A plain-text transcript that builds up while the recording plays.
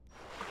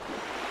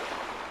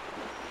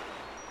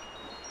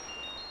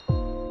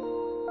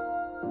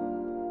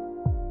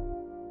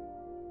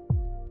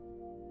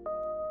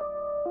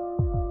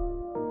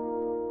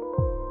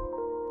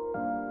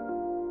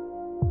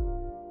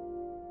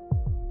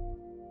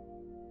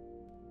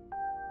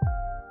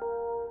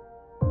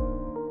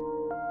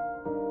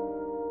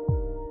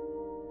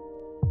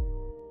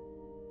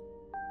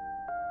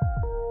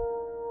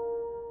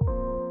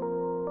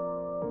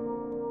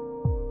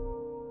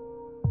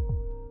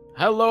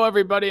Hello,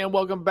 everybody, and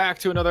welcome back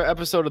to another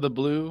episode of the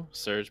Blue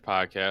Surge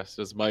Podcast.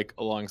 It's Mike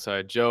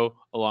alongside Joe,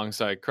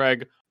 alongside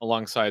Craig,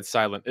 alongside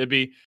Silent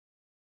Ibby.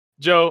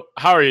 Joe,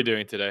 how are you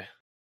doing today?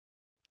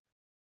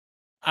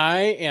 I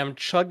am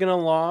chugging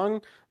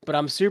along, but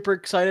I'm super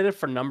excited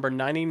for number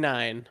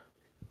 99.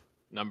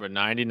 Number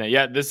 99.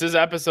 Yeah, this is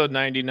episode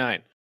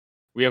 99.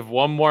 We have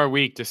one more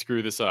week to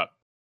screw this up.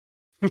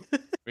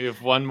 We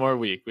have one more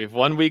week. We have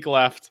 1 week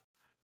left.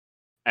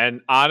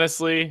 And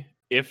honestly,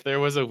 if there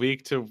was a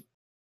week to,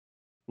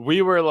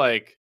 we were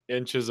like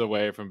inches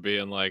away from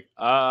being like,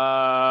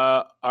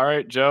 all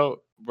right,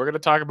 Joe, we're going to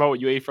talk about what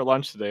you ate for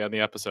lunch today on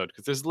the episode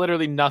because there's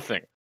literally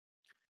nothing.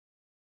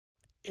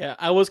 Yeah,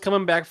 I was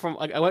coming back from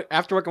I went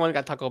after work. I went and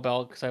got Taco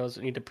Bell because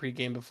I need to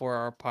pregame before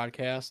our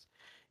podcast,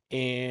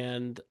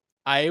 and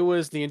I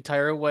was the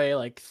entire way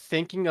like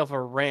thinking of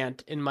a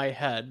rant in my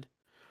head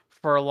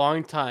for a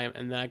long time,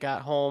 and then I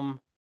got home,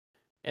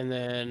 and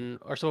then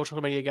our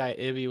social media guy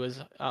Ibby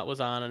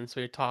was on, and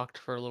so we talked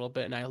for a little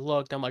bit, and I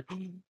looked, I'm like,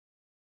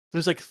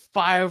 there's like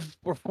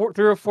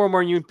three or four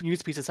more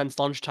news pieces since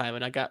lunchtime,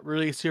 and I got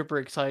really super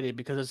excited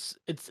because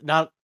it's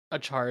not a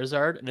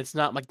Charizard and it's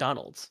not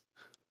McDonald's.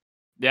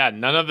 Yeah,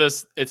 none of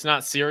this. It's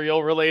not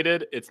cereal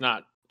related. It's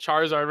not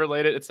Charizard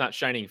related. It's not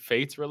Shining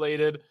Fates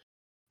related.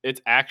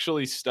 It's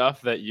actually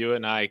stuff that you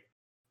and I,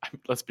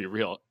 let's be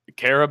real,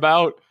 care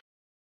about.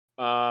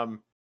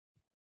 Um,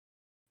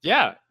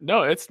 yeah,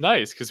 no, it's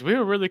nice because we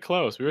were really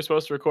close. We were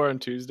supposed to record on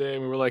Tuesday,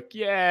 and we were like,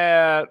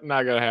 "Yeah,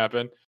 not gonna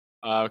happen."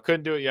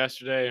 Couldn't do it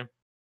yesterday,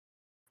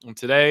 and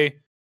today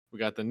we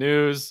got the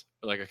news.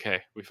 We're like, "Okay,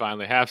 we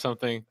finally have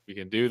something. We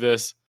can do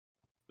this.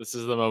 This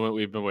is the moment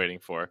we've been waiting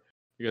for."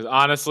 Because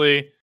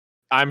honestly,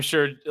 I'm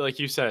sure, like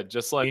you said,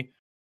 just like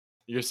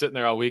you're sitting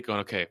there all week going,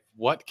 okay,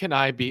 what can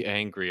I be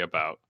angry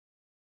about?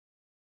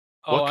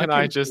 Oh, What I can I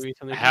can give just you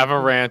something. have a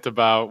rant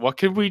about? What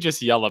can we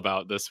just yell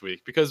about this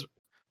week? Because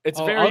it's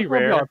Oh, I was very gonna be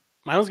rare. about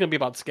mine was gonna be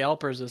about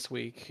scalpers this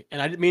week,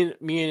 and I did me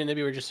and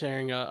Nibby were just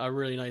sharing a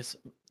really nice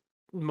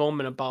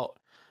moment about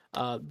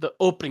the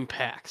opening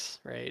packs,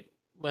 right?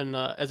 When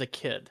as a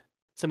kid,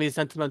 some of these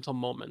sentimental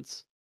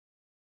moments.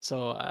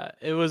 So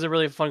it was a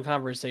really fun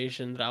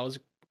conversation that I was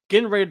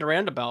getting ready to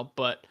rant about,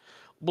 but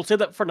we'll save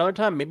that for another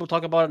time. Maybe we'll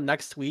talk about it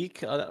next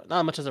week.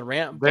 Not much as a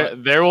rant,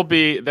 but There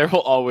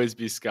will always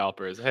be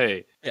scalpers.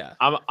 Hey, yeah,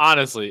 I'm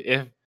honestly,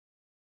 if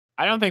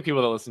I don't think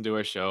people that listen to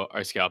our show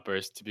are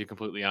scalpers, to be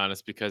completely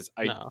honest, because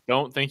I no.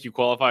 don't think you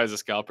qualify as a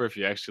scalper if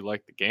you actually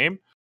like the game.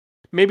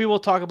 Maybe we'll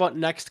talk about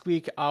next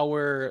week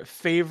our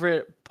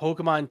favorite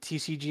Pokemon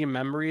TCG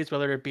memories,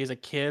 whether it be as a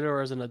kid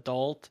or as an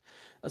adult.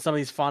 Some of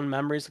these fun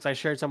memories, because I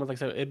shared some with like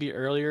so Ibby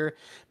earlier.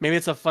 Maybe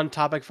it's a fun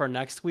topic for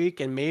next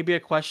week, and maybe a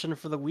question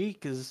for the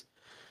week is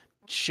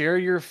share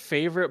your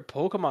favorite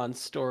Pokemon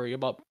story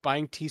about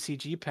buying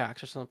TCG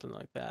packs or something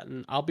like that.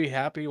 And I'll be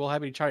happy. We'll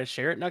happy to try to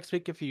share it next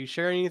week if you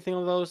share anything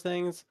of those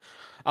things.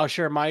 I'll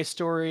share my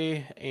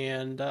story,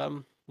 and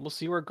we'll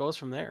see where it goes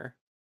from there.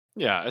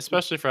 Yeah,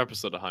 especially for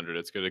episode 100,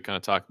 it's good to kind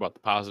of talk about the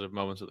positive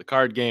moments of the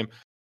card game.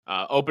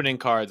 Opening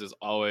cards is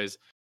always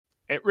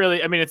it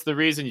really, I mean, it's the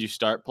reason you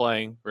start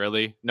playing,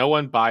 really. No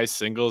one buys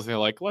singles and they're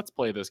like, let's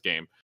play this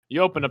game.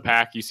 You open a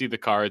pack, you see the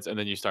cards, and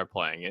then you start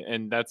playing it.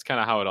 And that's kind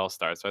of how it all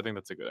starts. So I think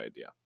that's a good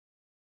idea.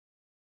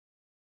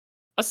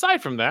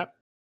 Aside from that,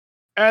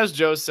 as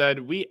Joe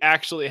said, we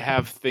actually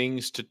have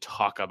things to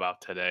talk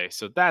about today.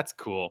 So that's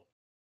cool.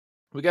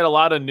 We got a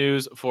lot of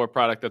news for a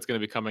product that's going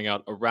to be coming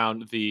out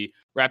around the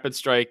Rapid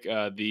Strike,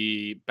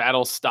 the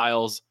Battle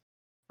Styles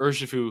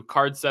Urshifu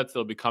card sets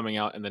that'll be coming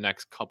out in the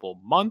next couple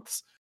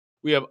months.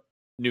 We have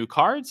new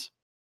cards,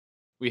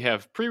 we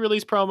have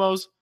pre-release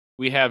promos,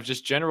 we have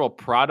just general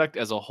product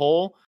as a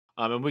whole,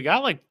 and we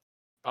got like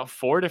about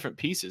 4 different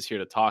pieces here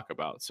to talk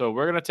about. So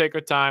we're gonna take our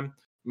time,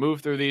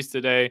 move through these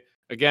today.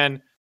 Again,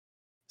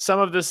 some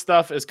of this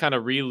stuff is kind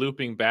of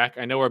re-looping back.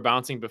 I know we're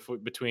bouncing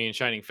between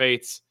Shining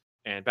Fates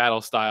and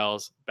Battle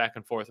Styles, back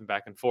and forth and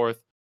back and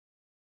forth.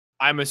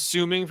 I'm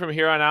assuming from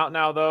here on out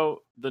now, though,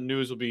 the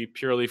news will be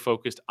purely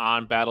focused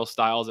on Battle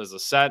Styles as a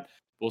set.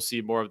 We'll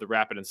see more of the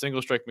rapid and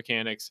single strike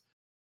mechanics,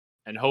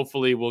 and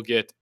hopefully we'll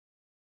get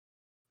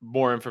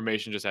more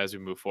information just as we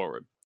move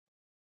forward.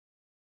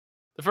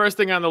 The first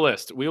thing on the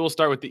list, we will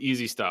start with the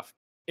easy stuff.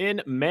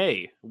 In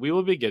May, we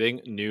will be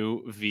getting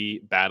new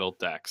V Battle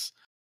decks.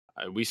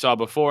 We saw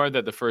before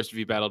that the first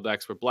V Battle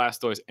decks were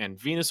Blastoise and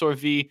Venusaur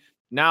V.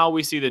 Now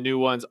we see the new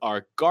ones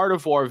are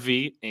Gardevoir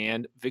V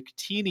and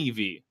Victini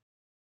V.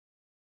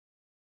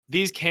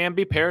 These can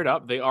be paired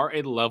up. They are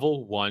a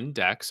level 1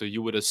 deck, so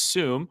you would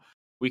assume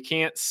we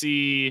can't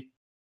see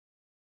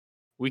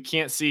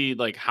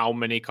like how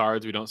many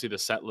cards. We don't see the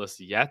set list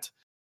yet.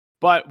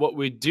 But what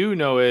we do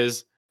know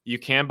is you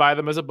can buy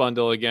them as a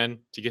bundle again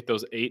to get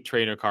those 8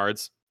 trainer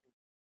cards.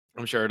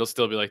 I'm sure it'll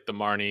still be like the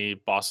Marnie,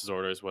 Boss's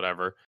Orders,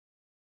 whatever.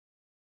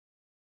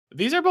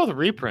 These are both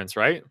reprints,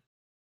 right?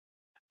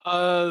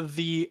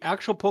 The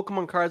actual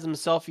Pokemon cards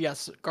themselves,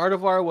 yes.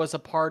 Gardevoir was a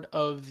part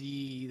of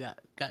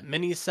that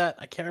mini set.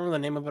 I can't remember the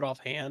name of it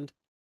offhand.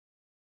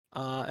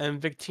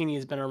 And Victini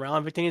has been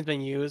around. Victini has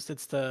been used.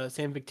 It's the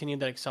same Victini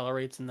that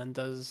accelerates and then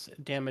does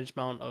damage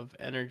amount of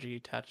energy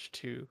attached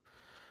to.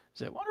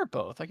 Is it one or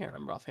both? I can't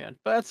remember offhand,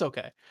 but that's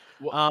okay.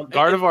 Well, And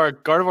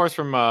Gardevoir's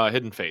from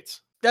Hidden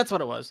Fates. that's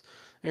what it was.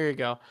 There you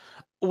go.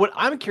 What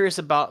I'm curious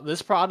about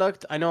this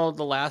product, I know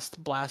the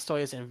last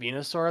Blastoise and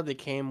Venusaur, they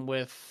came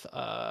with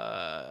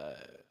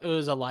it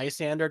was a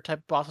Lysander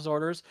type boss's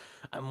orders.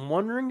 I'm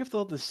wondering if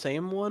they'll have the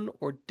same one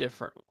or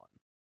different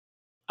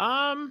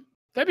one.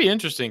 That'd be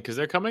interesting because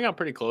they're coming out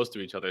pretty close to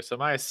each other. So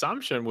my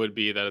assumption would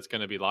be that it's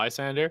going to be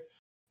Lysander.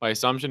 My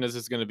assumption is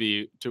it's going to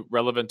be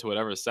relevant to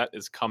whatever set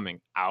is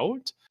coming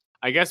out.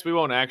 I guess we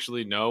won't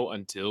actually know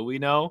until we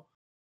know,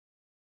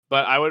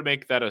 but I would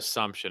make that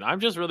assumption. I'm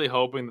just really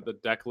hoping that the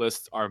deck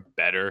lists are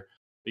better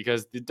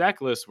because the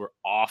deck lists were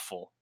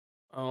awful.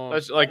 Oh,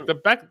 That's like the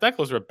deck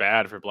lists were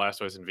bad for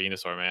Blastoise and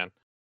Venusaur, man.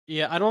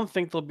 yeah, I don't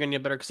think they'll be any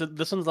better because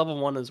this one's level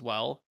 1 as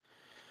well.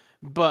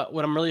 But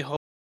what I'm really hoping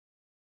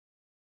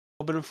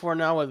for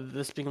now with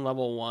this being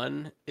level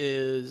 1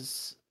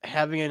 is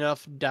having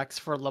enough decks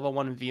for level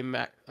 1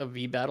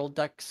 V battle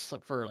decks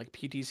for like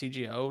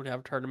PTCGO to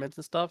have tournaments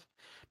and stuff.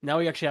 Now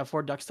we actually have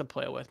 4 decks to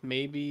play with.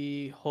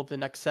 Maybe hope the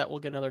next set will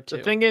get another The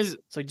 2. thing is,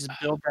 So just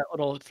build that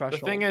little the thing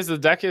threshold. is, the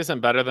deck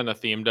isn't better than a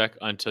theme deck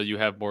until you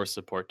have more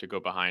support to go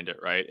behind it,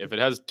 right? If it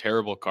has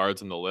terrible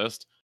cards in the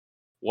list,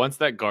 once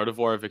that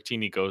Gardevoir or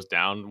Victini goes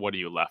down, what are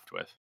you left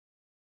with?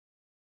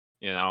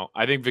 You know,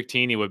 I think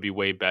Victini would be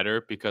way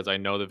better because I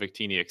know that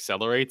Victini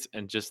accelerates,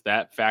 and just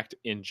that fact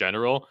in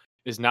general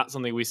is not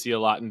something we see a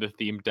lot in the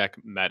theme deck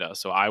meta.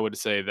 So I would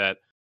say that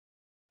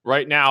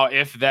right now,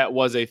 if that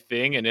was a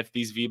thing, and if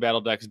these V Battle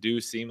decks do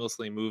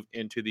seamlessly move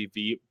into the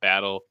V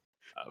Battle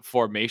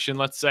formation,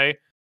 let's say,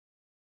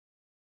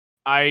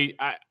 I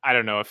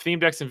don't know if theme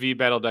decks and V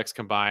Battle decks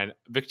combine,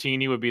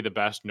 Victini would be the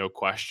best, no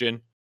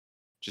question,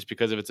 just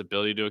because of its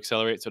ability to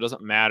accelerate. So it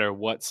doesn't matter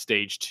what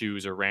stage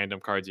twos or random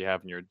cards you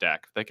have in your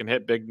deck. If they can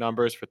hit big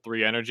numbers for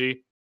 3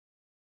 energy,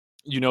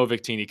 you know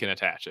Victini can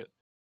attach it.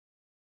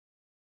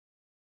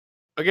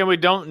 Again, we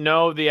don't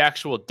know the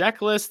actual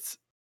deck lists.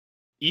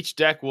 Each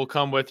deck will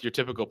come with your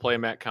typical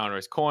playmat counter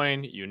as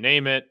coin. You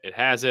name it, it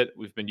has it.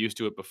 We've been used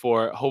to it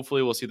before.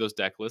 Hopefully, we'll see those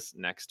deck lists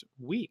next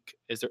week.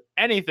 Is there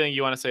anything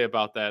you want to say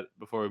about that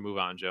before we move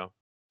on, Joe?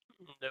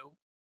 No.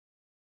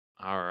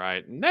 All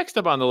right. Next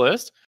up on the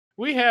list,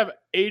 we have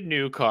a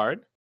new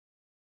card.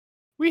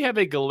 We have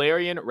a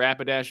Galarian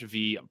Rapidash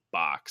V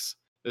box.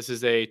 This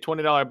is a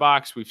 $20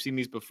 box. We've seen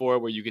these before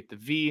where you get the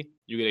V,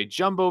 you get a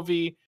Jumbo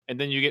V, and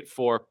then you get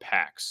 4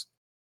 packs.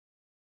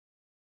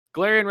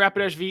 Galarian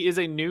Rapidash V is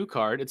a new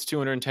card. It's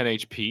 210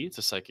 HP. It's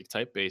a Psychic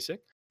type basic.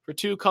 For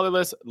 2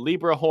 colorless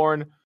Libra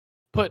Horn,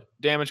 put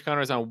damage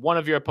counters on one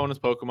of your opponent's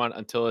Pokemon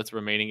until its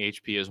remaining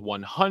HP is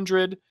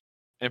 100.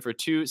 And for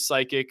 2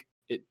 Psychic,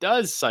 it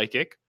does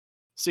Psychic,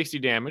 60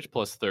 damage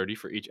plus 30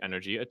 for each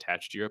energy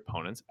attached to your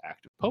opponent's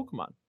active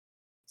Pokemon.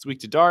 It's weak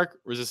to dark,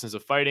 resistance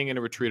of fighting, and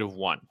a retreat of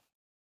 1.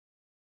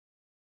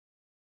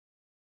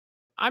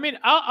 I mean,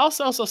 I'll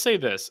also say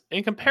this.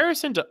 In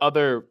comparison to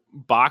other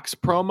box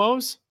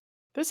promos,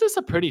 this is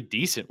a pretty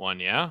decent one,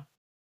 yeah?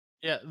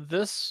 Yeah,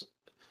 the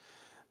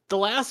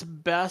last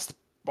best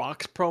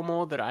box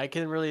promo that I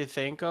can really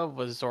think of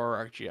was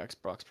Zoroark GX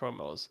box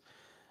promos.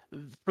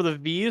 For the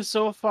V's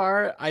so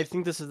far, I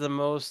think this is the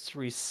most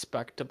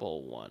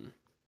respectable one.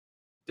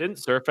 Didn't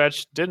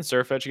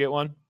Surfetch get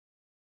one?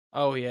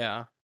 Oh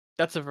yeah,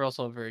 that's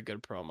also a very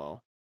good promo.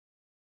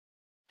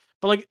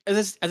 But like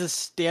as a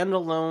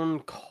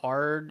standalone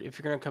card, if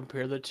you're gonna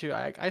compare the two,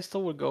 I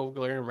still would go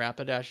Galarian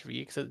Rapidash V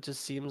because it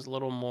just seems a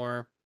little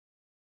more,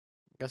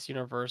 I guess,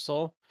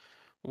 universal.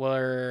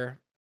 Where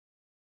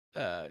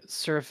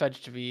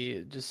Surfetched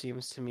V just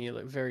seems to me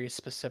like very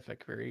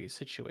specific, very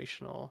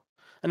situational.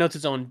 I know it's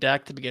its own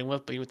deck to begin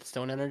with, but with the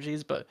stone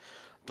energies, but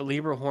the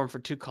Libra Horn for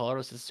 2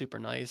 colors is super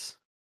nice.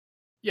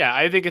 Yeah,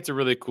 I think it's a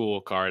really cool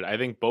card. I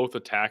think both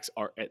attacks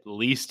are at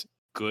least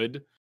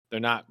good. They're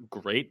not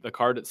great. The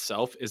card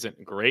itself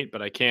isn't great,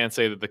 but I can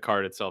say that the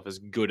card itself is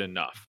good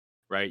enough,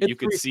 right? You It's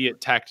could see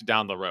it tacked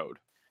down the road.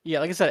 Yeah,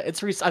 like I said, I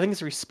think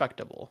it's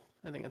respectable.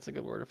 I think that's a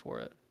good word for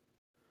it.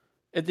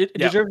 It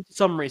Yeah, deserves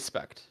some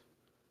respect.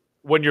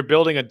 when you're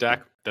building a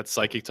deck that's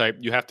psychic type,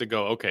 you have to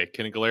go, okay,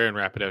 can a Galarian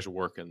Rapidash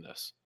work in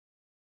this?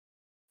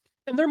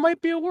 And there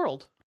might be a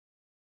world.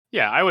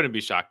 Yeah, I wouldn't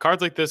be shocked.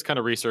 Cards like this kind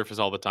of resurface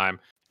all the time.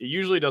 It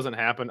usually doesn't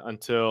happen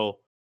until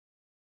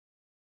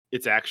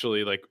it's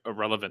actually like a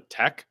relevant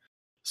tech.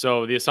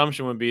 So the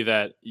assumption would be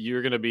that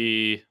you're going to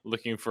be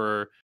looking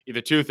for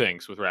either 2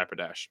 things with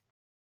Rapidash.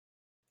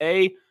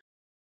 A,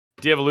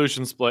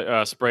 de-evolution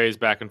sprays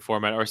back in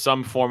format or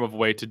some form of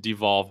way to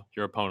devolve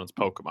your opponent's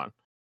Pokemon.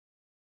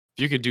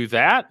 If you could do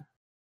that,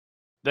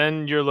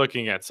 then you're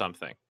looking at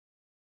something.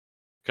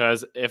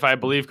 Because if I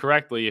believe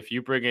correctly, if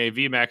you bring a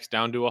VMAX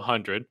down to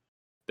 100,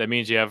 that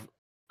means you have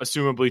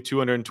assumably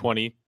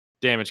 220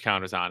 damage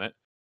counters on it.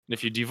 And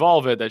if you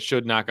devolve it, that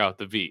should knock out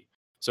the V.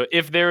 So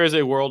if there is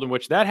a world in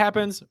which that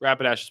happens,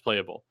 Rapidash is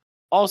playable.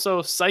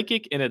 Also,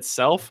 Psychic in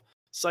itself,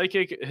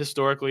 Psychic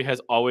historically has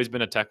always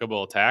been a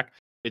techable attack.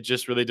 It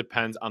just really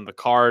depends on the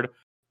card.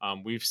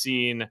 We've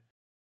seen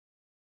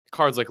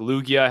cards like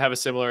Lugia have a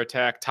similar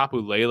attack. Tapu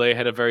Lele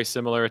had a very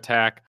similar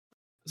attack.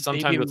 Baby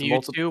Sometimes it's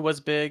multiple. Mewtwo was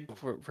big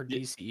for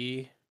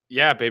DCE.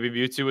 Yeah, Baby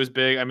Mewtwo is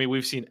big. I mean,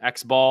 we've seen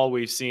X Ball.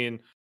 We've seen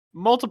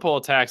multiple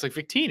attacks like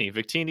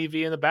Victini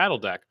V in the battle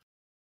deck.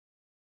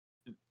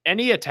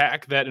 Any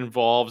attack that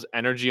involves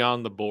energy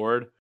on the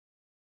board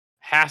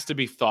has to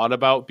be thought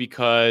about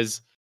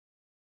because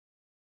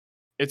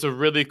it's a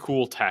really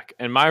cool tech.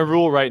 And my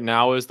rule right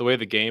now is the way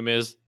the game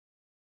is,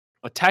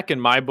 a tech in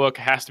my book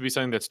has to be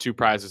something that's 2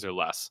 prizes or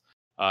less.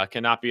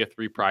 Cannot be a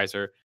 3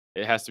 prizer.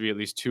 It has to be at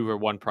least 2 or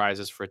 1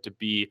 prizes for it to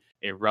be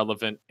a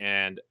relevant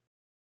and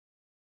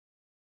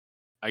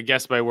I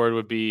guess my word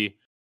would be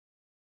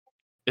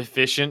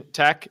efficient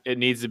tech. It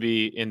needs to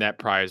be in that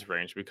prize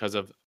range because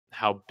of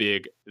how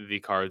big the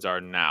cards are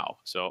now.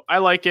 So I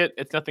like it.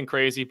 It's nothing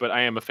crazy, but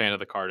I am a fan of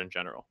the card in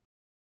general.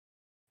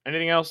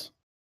 Anything else?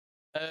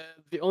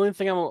 The only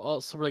thing I'm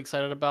also really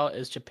excited about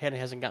is Japan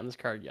hasn't gotten this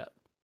card yet.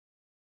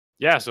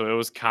 Yeah, so it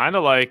was kind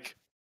of like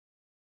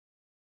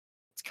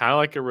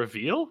a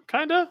reveal,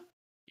 kind of.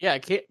 Yeah,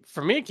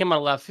 for me, it came out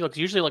of left field because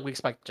usually, like, we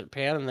expect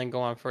Japan and then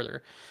go on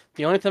further.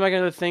 The only thing I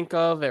can think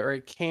of, or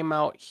it came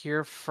out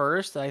here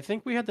first, I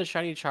think we had the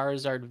shiny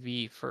Charizard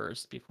V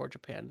first before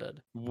Japan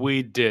did.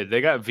 We did. They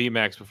got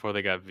VMAX before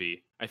they got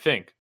V. I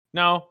think.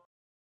 No,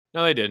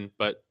 they didn't.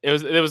 But it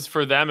was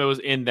for them. It was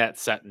in that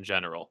set in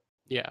general.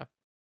 Yeah.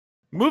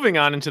 Moving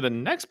on into the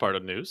next part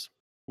of news,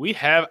 we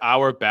have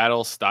our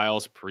Battle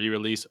Styles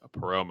pre-release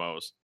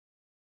promos.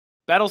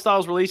 Battle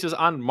Styles releases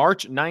on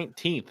March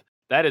 19th.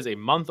 That is a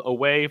month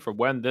away from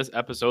when this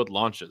episode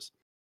launches.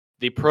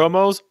 The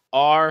promos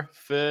are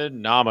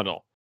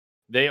phenomenal.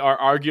 They are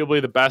arguably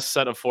the best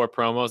set of 4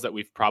 promos that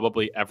we've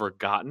probably ever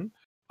gotten.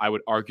 I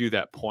would argue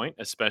that point,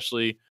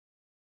 especially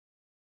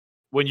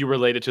when you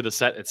relate it to the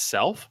set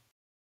itself.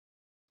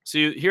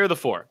 So here are the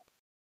 4.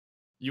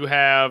 You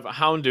have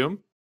Houndoom,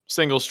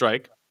 Single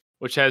Strike,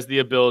 which has the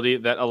ability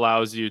that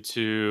allows you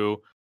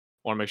to,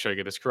 I want to make sure I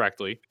get this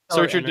correctly,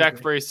 search your deck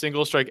for a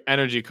Single Strike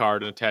energy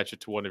card and attach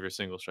it to one of your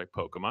Single Strike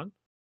Pokemon.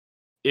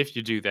 If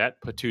you do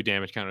that, put 2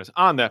 damage counters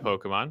on that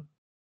Pokemon.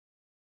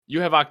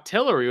 You have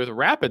Octillery with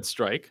Rapid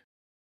Strike.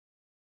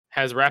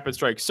 Has Rapid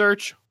Strike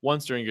Search.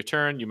 Once during your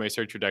turn, you may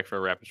search your deck for a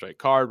Rapid Strike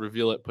card,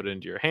 reveal it, put it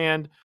into your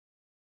hand.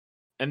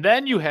 And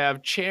then you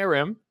have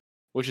Cherim,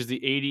 which is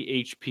the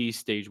 80 HP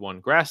Stage 1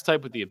 Grass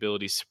type with the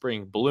ability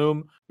Spring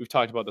Bloom. We've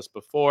talked about this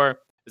before.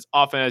 As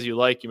often as you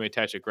like, you may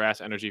attach a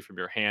Grass energy from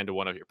your hand to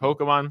one of your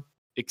Pokemon,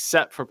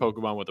 except for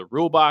Pokemon with a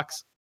Rule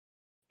Box.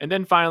 And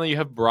then finally, you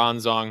have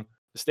Bronzong,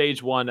 the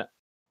Stage 1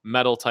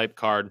 Metal type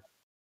card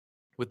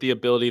with the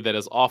ability that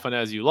as often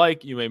as you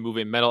like, you may move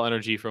a Metal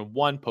energy from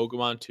one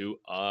Pokemon to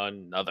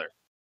another.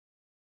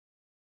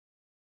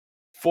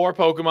 4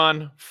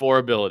 Pokemon, 4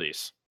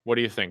 abilities. What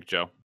do you think,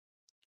 Joe?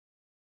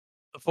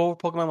 The 4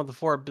 Pokemon with the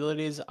 4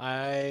 abilities,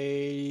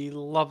 I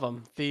love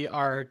them. They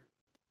are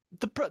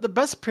the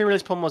best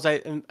pre-release promos,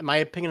 in my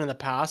opinion, in the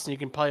past, and you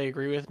can probably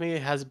agree with me,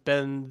 has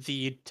been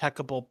the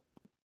techable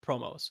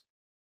promos.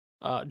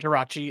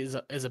 Jirachi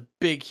is a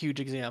big, huge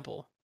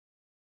example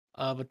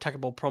of a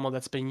techable promo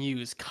that's been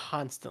used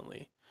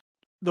constantly.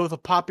 Though with the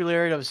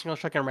popularity of Single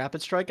Strike and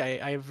Rapid Strike,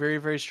 I very,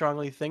 very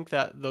strongly think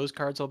that those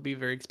cards will be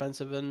very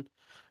expensive and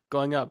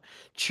going up.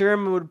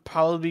 Cherim would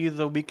probably be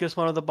the weakest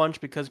one of the bunch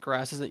because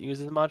Grass isn't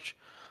used as much.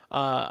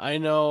 I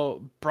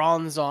know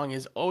Bronzong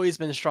has always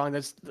been strong.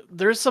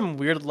 There's some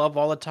weird love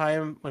all the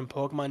time when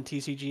Pokemon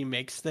TCG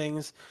makes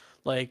things.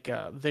 Like,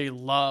 they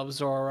love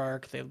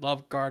Zoroark, they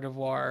love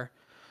Gardevoir,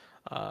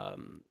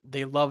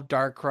 they love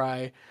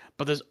Darkrai,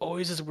 but there's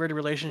always this weird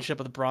relationship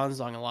with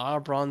Bronzong. A lot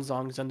of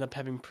Bronzongs end up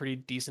having pretty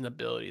decent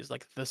abilities,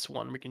 like this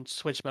one. We can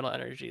switch metal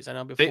energies. I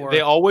know before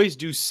They always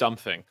do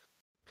something.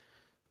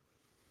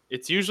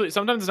 It's usually,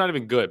 sometimes it's not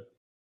even good,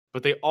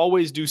 but they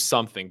always do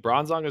something.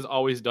 Bronzong has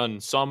always done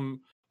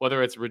some,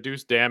 whether it's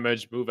reduce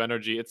damage, move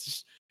energy.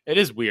 It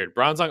is weird.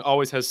 Bronzong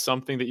always has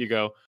something that you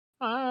go,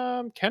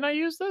 can I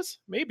use this?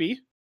 Maybe.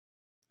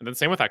 And then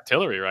same with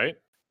Octillery, right?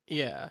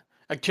 Yeah,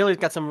 Achilles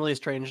got some really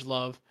strange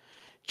love.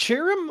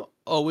 Cherim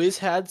always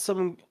had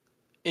some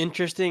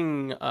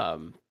interesting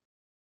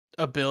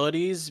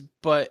abilities,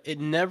 but it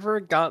never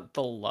got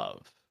the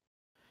love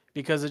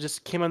because it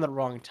just came in the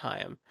wrong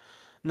time.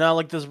 Now,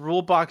 like, this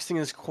rule boxing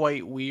is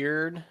quite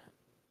weird,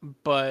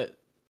 but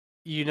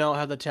you don't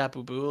have the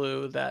Tapu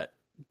Bulu that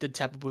did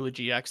Tapu Bulu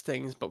GX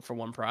things, but for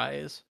 1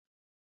 prize.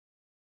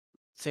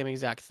 Same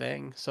exact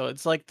thing. So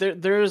it's like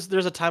there's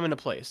a time and a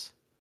place.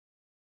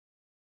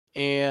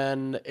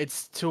 And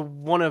it's to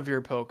one of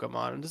your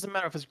Pokemon. It doesn't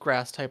matter if it's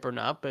grass type or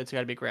not, but it's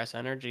got to be grass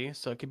energy,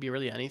 so it could be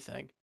really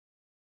anything.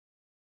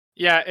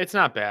 Yeah, it's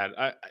not bad.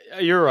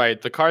 You're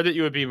right. The card that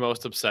you would be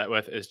most upset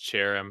with is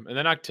Cherim. And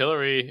then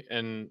Octillery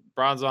and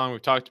Bronzong,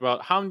 we've talked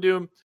about.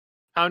 Houndoom.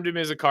 Houndoom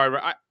is a card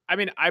where I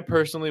mean, I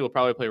personally will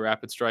probably play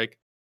Rapid Strike.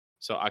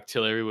 So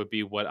Octillery would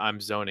be what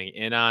I'm zoning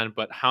in on.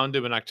 But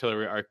Houndoom and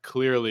Octillery are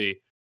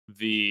clearly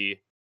the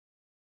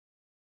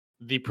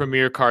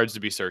premier cards to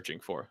be searching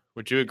for.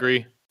 Would you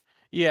agree?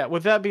 Yeah,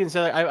 with that being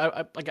said,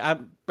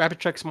 Rapid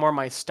Strike's more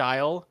my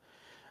style,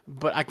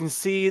 but I can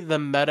see the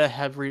meta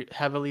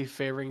heavily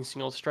favoring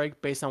single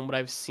strike based on what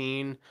I've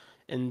seen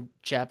in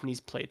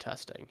Japanese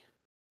playtesting.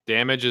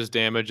 Damage is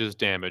damage is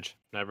damage.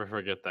 Never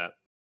forget that.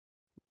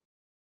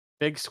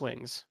 Big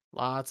swings,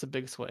 lots of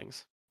big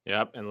swings.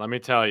 Yep, and let me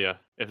tell you,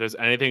 if there's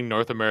anything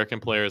North American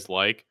players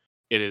like,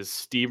 it is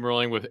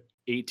steamrolling with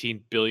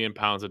 18 billion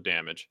pounds of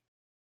damage.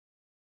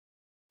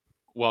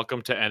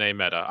 Welcome to NA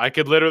meta. I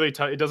could literally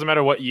tell. It doesn't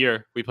matter what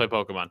year we play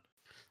Pokemon.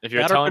 If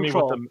you're That or telling me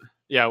what control.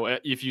 the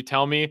if you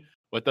tell me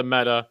what the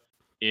meta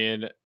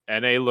in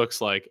NA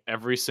looks like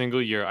every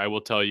single year, I will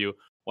tell you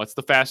what's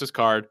the fastest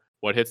card,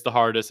 what hits the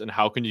hardest, and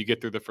how can you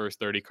get through the first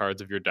 30 cards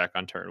of your deck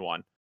on turn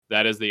one.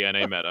 That is the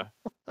NA meta.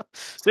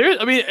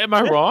 Seriously, I mean, am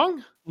I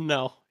wrong?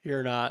 No,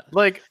 you're not.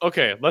 Like,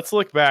 okay, let's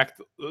look back.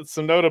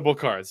 Some notable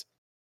cards.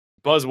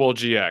 Buzzwole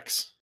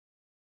GX.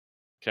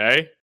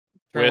 Okay,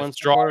 Turn with one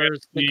strong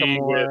supporters, think energy,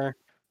 with more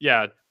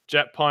yeah,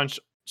 Jet Punch,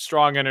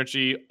 strong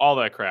energy, all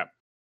that crap.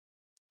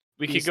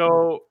 We could beast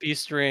go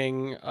beast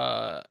ring.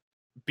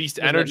 Beast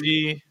Was it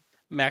Energy.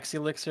 Max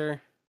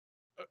Elixir?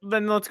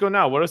 Then let's go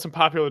now. What are some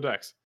popular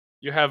decks?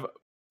 You have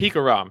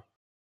Pikarom.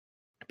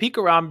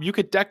 Pikarom, you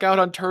could deck out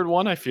on turn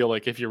one, I feel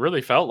like, if you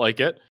really felt like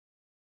it.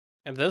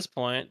 At this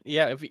point,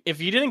 yeah. If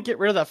you didn't get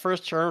rid of that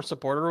first turn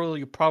supporter rule,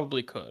 you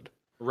probably could.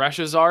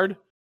 Reshazard,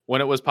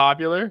 when it was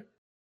popular,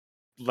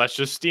 let's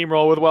just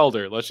steamroll with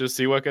Welder. Let's just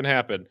see what can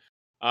happen.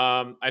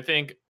 I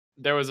think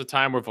there was a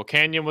time where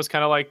Volcanion was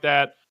kind of like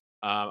that.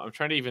 I'm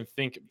trying to even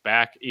think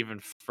back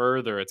even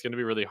further. It's going to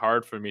be really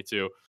hard for me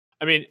to.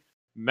 I mean,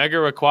 Mega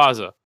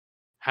Rayquaza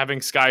having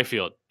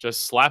Skyfield,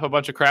 just slap a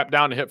bunch of crap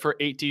down and hit for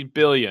 18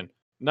 billion.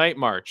 Night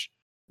March,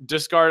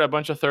 discard a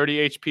bunch of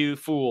 30 HP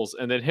fools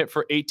and then hit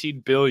for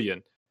 18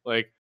 billion.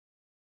 Like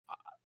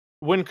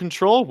when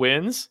Control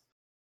wins,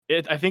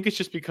 I think it's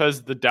just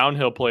because the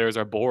downhill players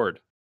are bored.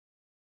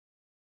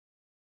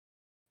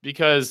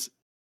 Because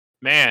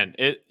man,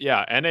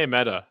 NA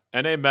meta.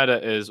 NA meta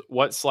is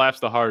what slaps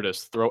the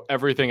hardest. Throw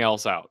everything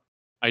else out.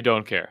 I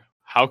don't care.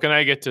 How can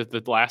I get to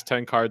the last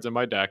 10 cards in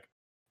my deck?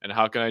 And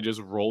how can I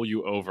just roll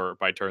you over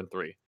by turn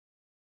 3?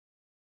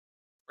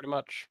 Pretty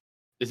much.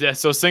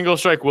 So single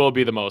strike will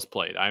be the most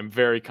played. I'm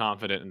very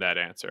confident in that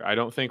answer. I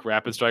don't think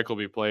rapid strike will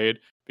be played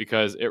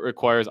because it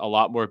requires a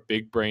lot more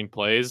big brain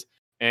plays.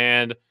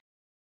 And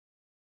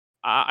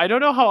I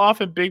don't know how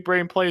often big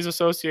brain plays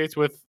associates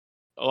with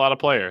a lot of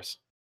players.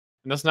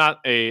 And that's not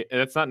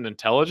an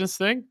intelligence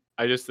thing.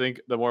 I just think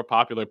the more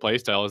popular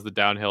playstyle is the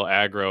downhill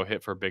aggro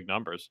hit for big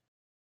numbers.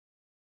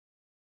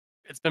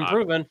 It's been Uh,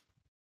 proven.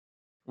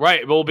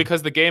 right. Well,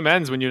 because the game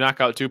ends when you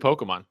knock out 2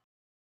 Pokemon.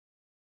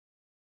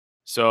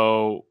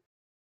 So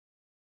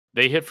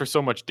they hit for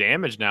so much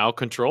damage now.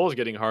 Control is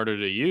getting harder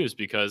to use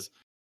because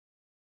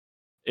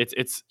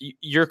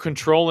you're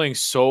controlling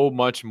so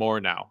much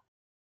more now.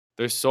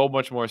 There's so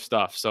much more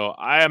stuff. So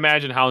I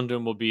imagine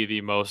Houndoom will be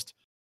the most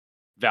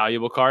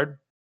valuable card.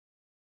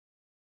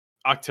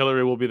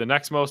 Octillery will be the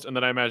next most, and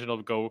then I imagine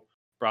it'll go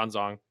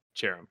Bronzong,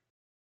 Cherim.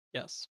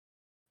 Yes.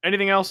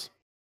 Anything else?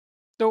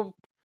 So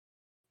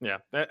Yeah,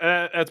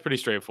 that's pretty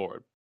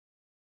straightforward.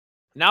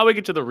 Now we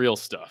get to the real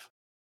stuff.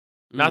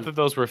 Not that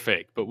those were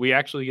fake, but we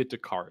actually get to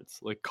cards,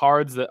 like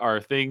cards that are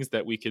things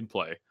that we can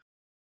play.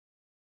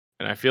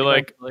 And I feel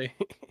like eventually.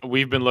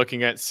 we've been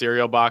looking at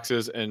cereal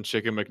boxes and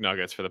chicken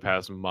McNuggets for the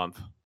past month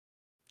I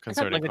got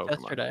concerning nuggets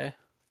Pokemon. yesterday.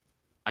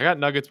 I got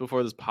nuggets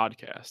before this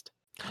podcast.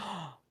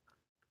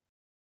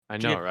 I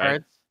Did you know, get right?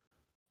 cards?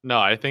 No,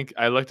 I think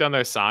I looked on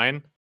their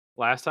sign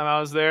last time I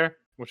was there,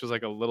 which was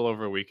like a little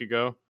over a week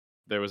ago.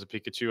 There was a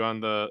Pikachu on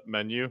the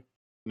menu.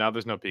 Now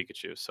there's no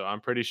Pikachu, so I'm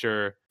pretty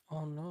sure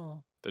Oh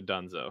no. they're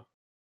donezo.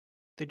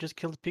 They just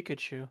killed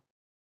Pikachu.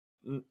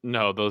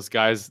 No, those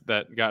guys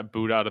that got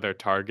booed out of their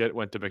Target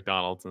went to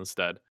McDonald's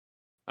instead.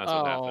 That's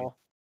what happened. Oh.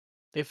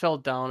 They fell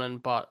down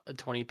and bought a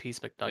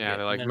 20-piece Yeah, McNugget they're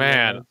and like, then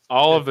man, realized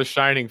all that of the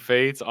shining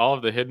fates, all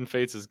of the hidden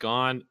fates is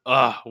gone.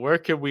 Ugh, where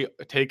can we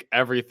take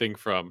everything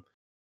from?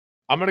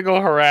 I'm gonna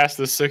go harass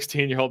this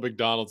 16-year-old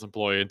McDonald's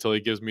employee until he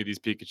gives me these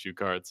Pikachu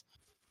cards.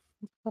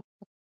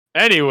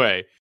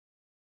 Anyway,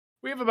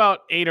 we have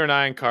about 8 or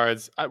 9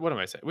 cards. What am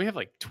I saying? We have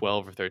like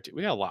 12 or 13.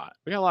 We got a lot.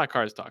 We got a lot of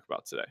cards to talk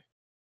about today.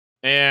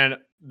 And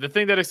the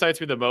thing that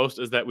excites me the most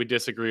is that we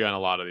disagree on a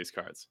lot of these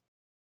cards.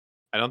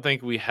 I don't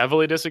think we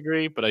heavily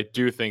disagree, but I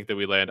do think that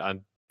we land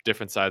on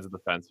different sides of the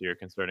fence here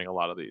concerning a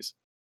lot of these.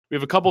 We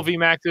have a couple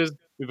VMAXs,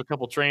 we have a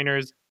couple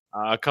trainers,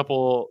 a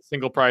couple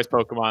single prize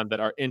Pokemon that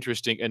are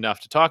interesting enough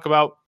to talk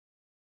about.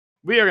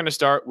 We are going to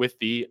start with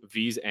the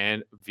Vs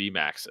and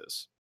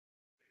VMAXs.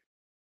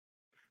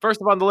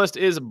 First up on the list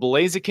is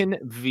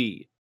Blaziken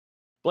V.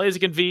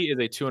 Blaziken V is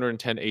a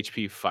 210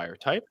 HP fire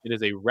type. It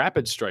is a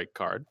rapid strike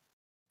card.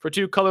 For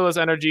 2 colorless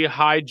energy,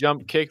 high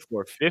jump kick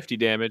for 50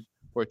 damage.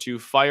 For 2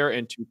 fire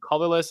and 2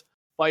 colorless,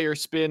 fire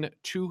spin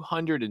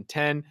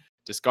 210.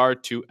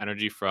 Discard 2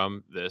 energy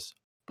from this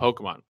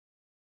Pokemon.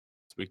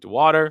 It's weak to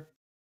water.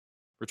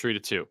 Retreat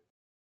at 2.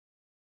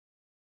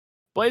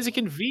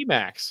 Blaziken V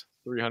Max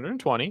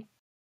 320.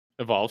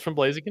 Evolved from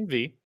Blaziken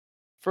V.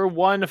 For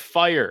 1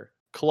 fire,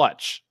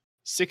 Clutch.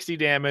 60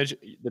 damage.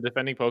 The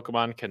defending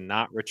Pokemon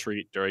cannot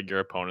retreat during your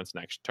opponent's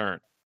next turn.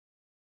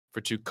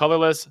 For 2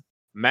 colorless,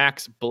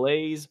 Max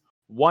Blaze.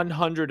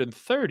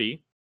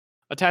 130.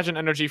 Attach an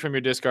energy from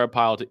your discard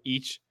pile to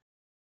each.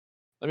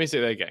 Let me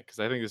say that again, because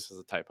I think this is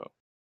a typo.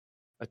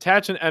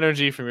 Attach an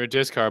energy from your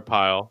discard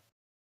pile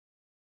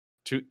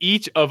to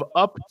each of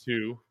up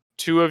to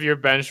 2 of your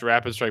benched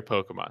Rapid Strike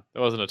Pokemon. That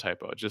wasn't a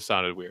typo. It just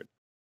sounded weird.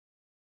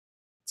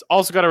 It's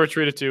also got a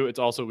retreat of 2. It's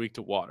also weak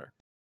to water.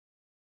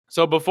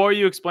 So before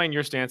you explain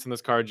your stance on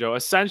this card, Joe,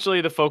 essentially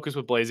the focus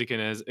with Blaziken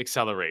is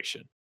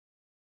acceleration.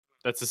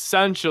 That's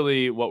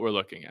essentially what we're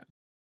looking at.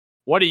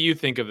 What do you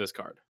think of this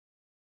card?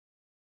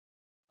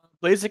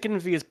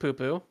 Blaziken V is poo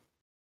poo.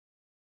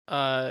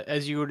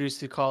 As you used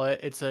to call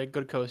it, it's a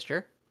good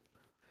coaster.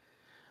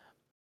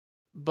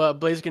 But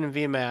Blaziken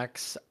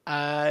VMAX,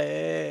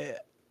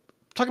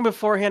 talking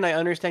beforehand, I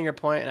understand your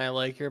point and I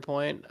like your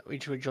point,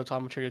 which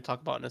I'm sure you'll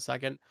talk about in a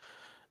second.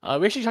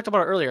 We actually talked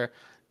about it earlier.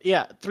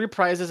 Yeah, 3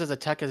 prizes as a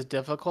tech is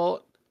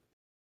difficult,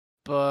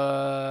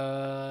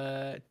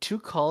 but 2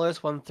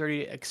 colors,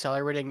 130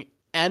 accelerating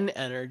N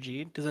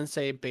energy, doesn't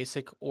say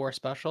basic or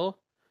special,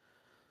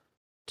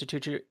 to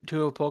two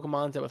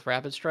Pokemons that with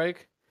Rapid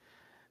Strike.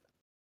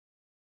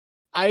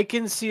 I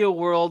can see a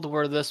world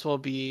where this will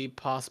be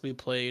possibly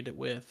played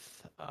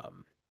with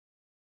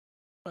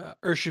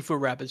Urshifu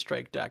Rapid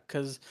Strike deck,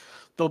 because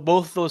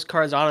both those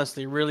cards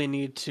honestly really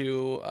need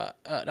to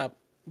not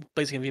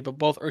Blazing V, but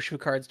both Urshifu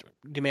cards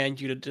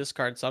demand you to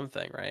discard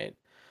something, right?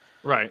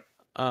 Right.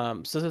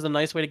 So this is a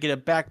nice way to get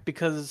it back,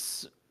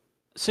 because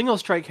Single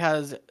Strike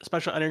has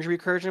special energy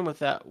recursion with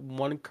that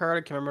one card.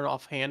 I can't remember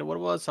offhand what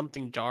it was,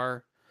 something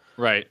jar.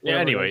 Right. Yeah,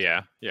 Whatever it anyway,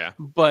 is. yeah.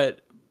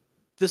 But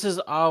this is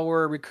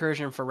our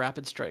recursion for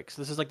Rapid Strikes.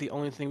 This is like the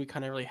only thing we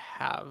kind of really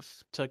have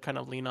to kind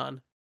of lean on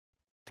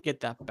to get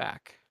that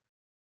back.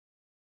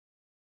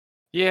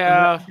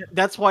 Yeah.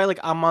 That's why like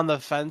I'm on the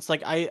fence.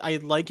 Like I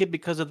like it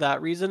because of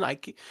that reason.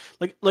 Like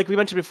we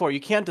mentioned before,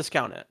 you can't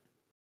discount it.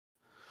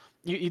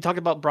 You talked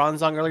about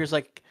Bronzong earlier. It's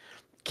like,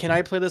 can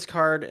I play this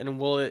card and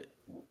will it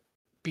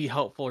be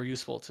helpful or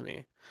useful to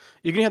me?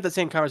 You can have the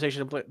same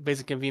conversation with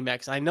Basic and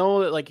VMAX. I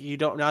know that like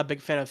not a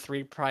big fan of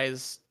 3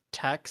 prize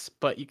techs,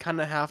 but you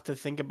kind of have to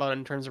think about it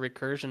in terms of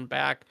recursion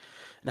back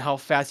and how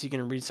fast you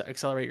can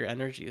accelerate your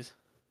energies.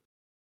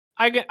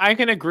 I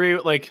can agree.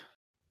 Like,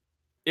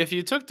 if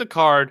you took the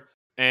card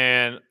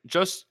and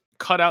just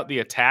cut out the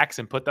attacks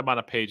and put them on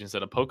a page and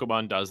said a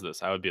Pokemon does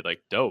this, I would be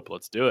like, dope,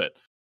 let's do it.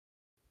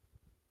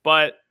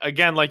 But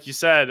again, like you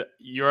said,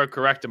 you're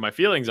correct in my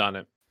feelings on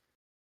it.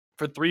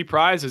 For 3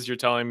 prizes, you're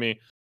telling me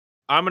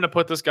I'm going to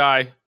put this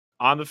guy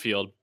on the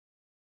field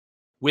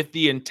with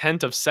the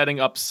intent of setting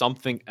up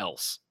something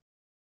else.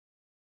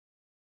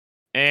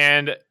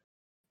 And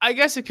I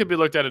guess it could be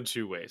looked at in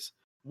 2 ways.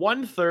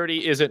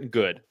 130 isn't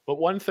good, but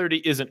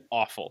 130 isn't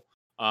awful.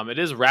 It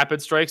is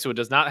Rapid Strike, so it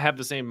does not have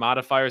the same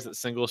modifiers that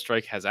Single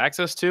Strike has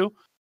access to.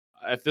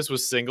 If this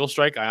was Single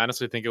Strike, I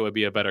honestly think it would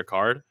be a better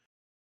card.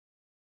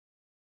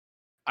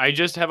 I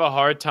just have a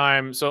hard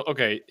time. So,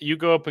 okay, you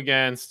go up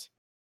against,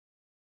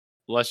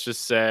 let's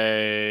just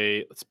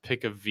say, let's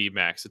pick a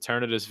VMAX,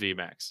 Eternatus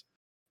VMAX.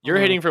 You're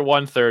hitting for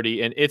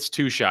 130, and it's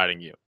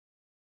 2-shotting you.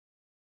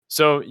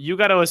 So you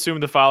got to assume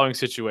the following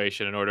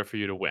situation in order for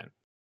you to win.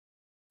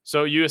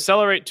 So you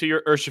accelerate to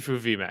your Urshifu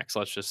VMAX,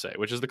 let's just say,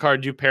 which is the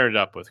card you paired it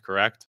up with,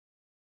 correct?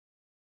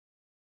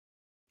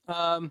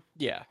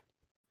 Yeah.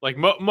 Like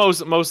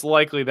most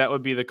likely that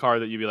would be the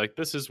card that you'd be like,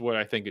 this is what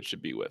I think it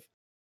should be with.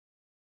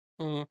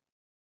 Mm-hmm.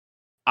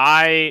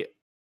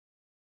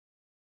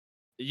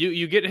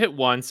 You get hit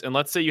once, and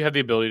let's say you have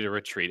the ability to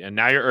retreat, and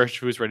now your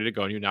Urshifu is ready to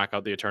go, and you knock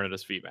out the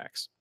Eternatus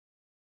VMAX.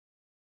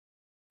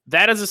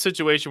 That is a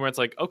situation where it's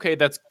like, okay,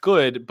 that's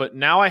good, but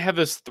now I have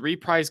this 3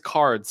 prize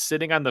card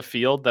sitting on the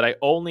field that I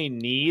only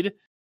need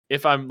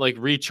if I'm like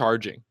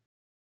recharging.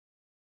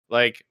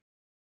 Like,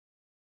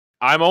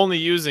 I'm only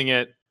using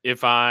it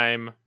if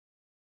I'm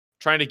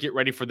trying to get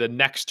ready for the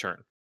next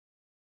turn.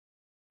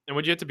 And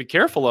what you have to be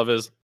careful of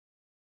is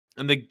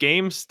in the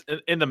games,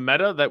 in the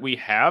meta that we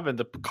have and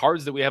the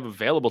cards that we have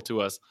available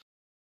to us,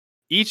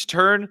 each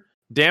turn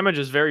damage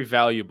is very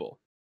valuable.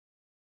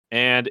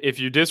 And if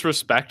you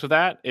disrespect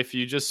that, if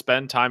you just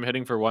spend time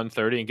hitting for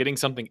 130 and getting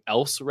something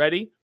else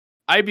ready,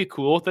 I'd be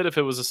cool with it if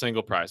it was a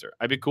single prizer.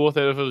 I'd be cool with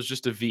it if it was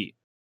just a V.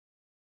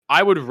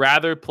 I would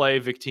rather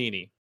play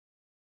Victini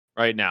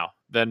right now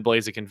than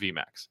Blaziken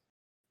VMAX.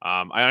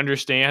 I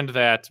understand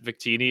that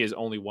Victini is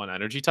only 1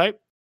 energy type,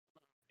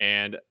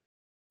 and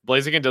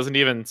Blaziken doesn't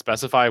even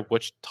specify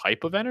which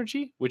type of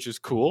energy, which is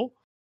cool.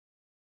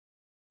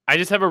 I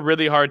just have a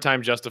really hard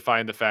time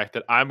justifying the fact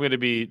that I'm going to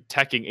be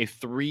teching a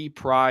 3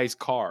 prize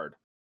card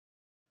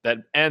that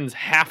ends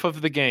half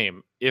of the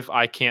game if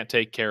I can't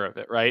take care of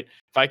it, right?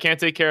 If I can't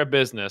take care of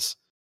business,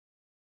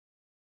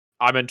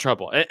 I'm in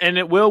trouble. And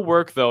it will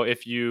work, though,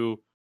 if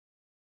you...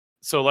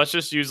 So let's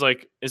just use,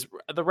 like... is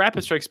the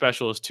Rapid Strike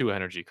special is 2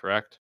 energy,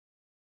 correct?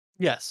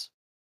 Yes.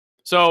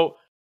 So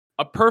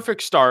a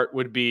perfect start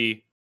would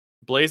be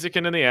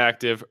Blaziken in the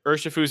active,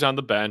 Urshifu's on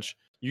the bench,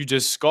 you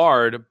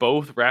discard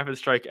both Rapid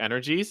Strike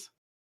energies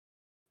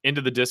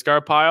into the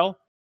discard pile.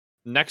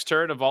 Next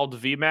turn, evolve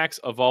the VMAX,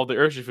 evolve the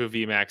Urshifu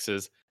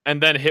VMAXs,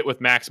 and then hit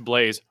with Max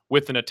Blaze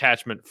with an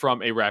attachment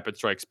from a Rapid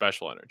Strike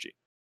special energy.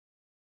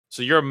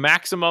 So your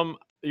maximum,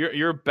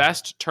 your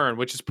best turn,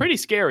 which is pretty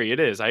scary, it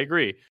is, I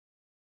agree,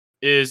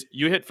 is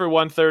you hit for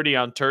 130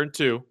 on turn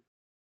 2,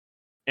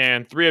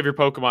 and 3 of your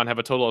Pokemon have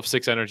a total of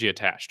 6 energy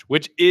attached,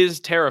 which is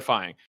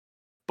terrifying.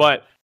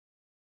 But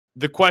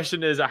the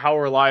question is, how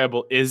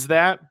reliable is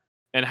that,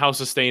 and how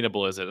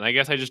sustainable is it? And I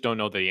guess I just don't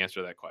know the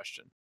answer to that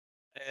question.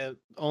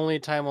 Only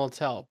time will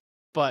tell.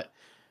 But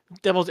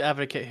devil's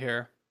advocate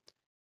here.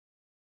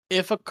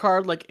 If a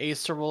card like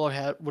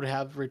Acerola would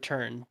have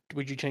returned,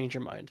 would you change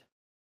your mind?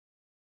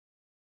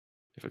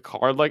 If a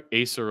card like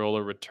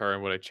Acerola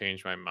returned, would I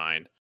change my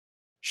mind?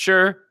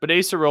 Sure, but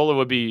Acerola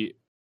would be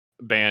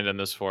banned in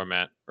this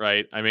format,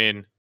 right? I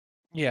mean,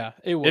 Yeah,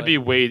 it would.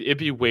 it'd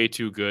be way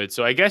too good.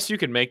 So I guess you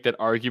could make that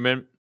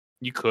argument.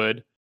 You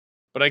could,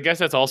 but I guess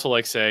that's also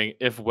like saying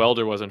if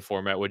Welder was in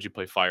format, would you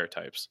play fire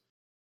types?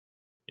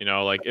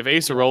 Like if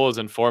Acerola is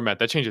in format,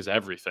 that changes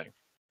everything.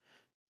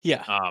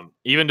 Yeah,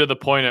 Even to the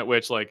point at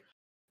which, like,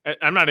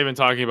 I'm not even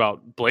talking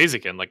about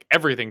Blaziken. Like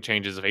everything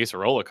changes if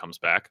Acerola comes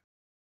back.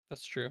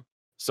 that's true.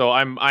 So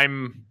I'm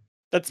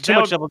That's too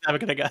much devil's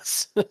advocate, I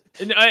guess.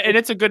 and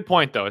it's a good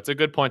point though. It's a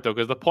good point though,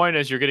 because the point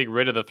is you're getting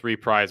rid of the 3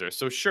 prizers.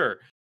 So sure,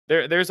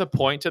 there's a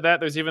point to that.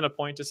 There's even a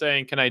point to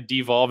saying, can I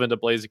devolve into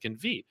Blaziken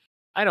V?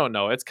 I don't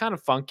know. It's kind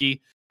of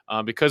funky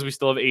because we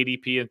still have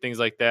ADP and things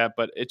like that,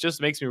 but it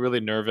just makes me really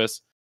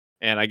nervous.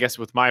 And I guess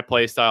with my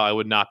playstyle, I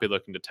would not be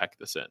looking to tech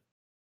this in.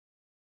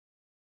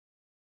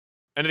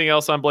 Anything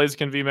else on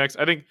Blaziken VMAX?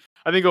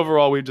 I think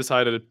overall we've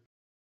decided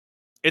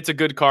it's a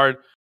good card.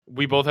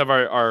 We both have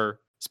our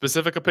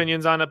specific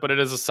opinions on it, but it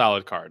is a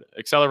solid card.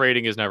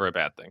 Accelerating is never a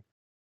bad thing.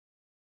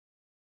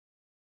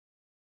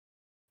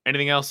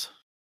 Anything else?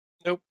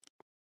 Nope.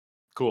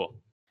 Cool.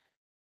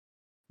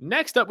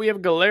 Next up, we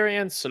have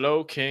Galarian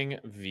Slowking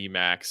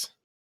VMAX.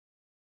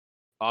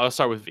 I'll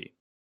start with V.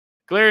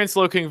 Galarian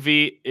Slowking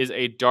V is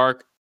a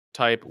dark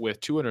type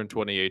with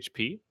 220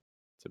 HP.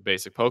 It's a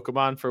basic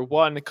Pokemon for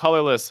 1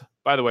 colorless.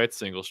 By the way, it's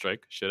single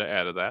strike. Should have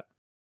added that.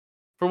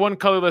 For 1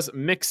 colorless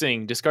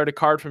mixing, discard a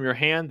card from your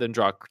hand, then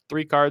draw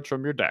 3 cards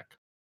from your deck.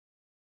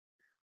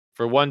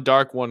 For 1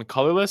 dark, 1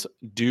 colorless,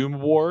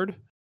 Doom Ward.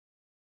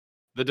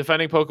 The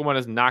defending Pokemon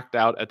is knocked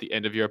out at the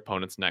end of your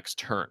opponent's next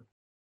turn.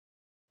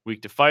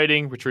 Weak to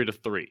fighting, retreat of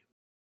 3.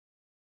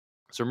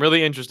 Some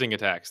really interesting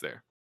attacks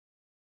there.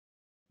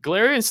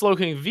 Galarian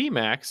Slowking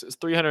VMAX is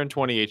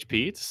 320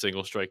 HP. It's a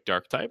single strike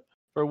dark type.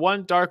 For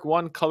 1 dark,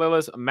 1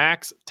 colorless,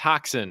 Max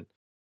Toxin.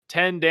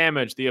 10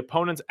 damage. The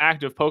opponent's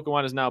active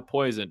Pokemon is now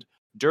poisoned.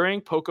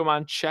 During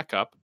Pokemon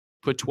Checkup,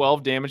 put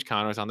 12 damage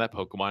counters on that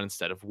Pokemon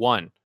instead of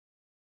 1.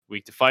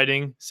 Weak to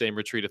fighting, same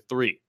retreat of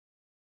 3.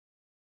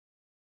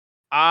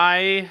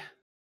 I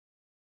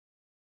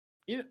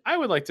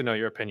would like to know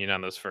your opinion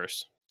on this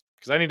first,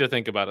 because I need to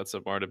think about it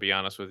some more, to be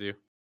honest with you.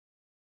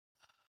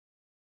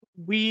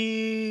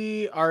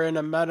 We are in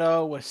a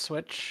meta with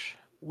Switch.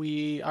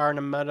 We are in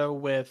a meta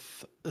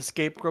with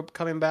Escape Group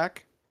coming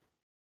back.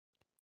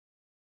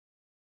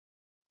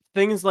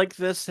 Things like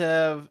this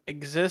have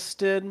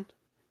existed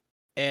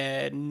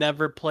and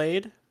never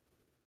played.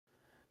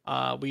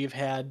 We've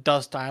had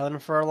Dust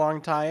Island for a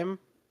long time,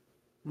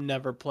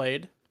 never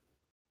played.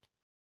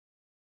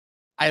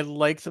 I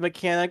like the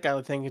mechanic.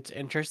 I think it's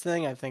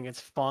interesting. I think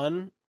it's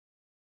fun.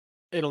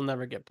 It'll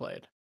never get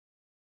played.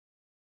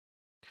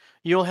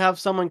 You'll have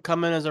someone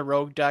come in as a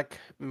rogue deck,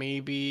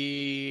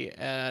 maybe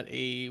at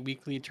a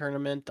weekly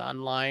tournament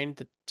online,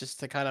 just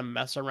to kind of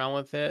mess around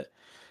with it,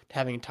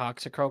 having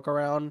Toxicroak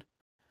around,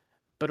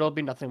 but it'll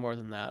be nothing more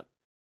than that.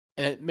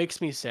 And it makes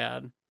me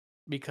sad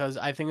because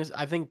I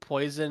think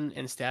poison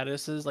and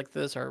statuses like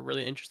this are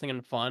really interesting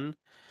and fun,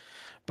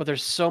 but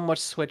there's so much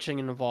switching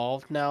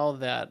involved now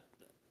that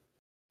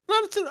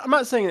I'm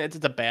not saying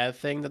it's a bad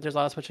thing that there's a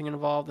lot of switching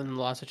involved and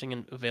a lot of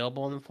switching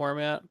available in the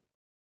format.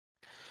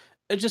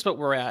 It's just what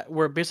we're at.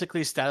 Where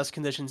basically status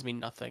conditions mean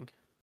nothing.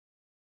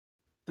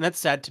 And that's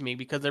sad to me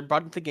because they're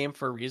brought into the game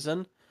for a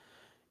reason,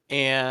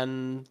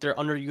 and they're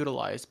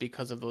underutilized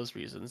because of those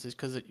reasons. It's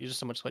because you're just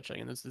so much switching,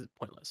 and this is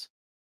pointless.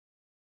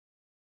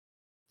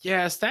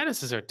 Yeah,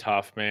 statuses are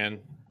tough, man.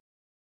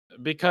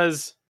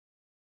 Because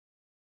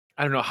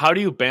I don't know, how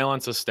do you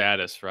balance a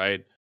status,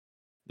 right?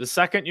 The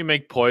second you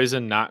make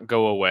poison not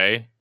go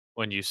away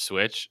when you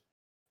switch,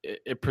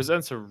 it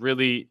presents a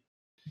really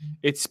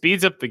it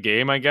speeds up the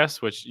game, I guess,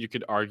 which you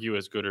could argue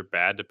is good or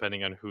bad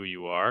depending on who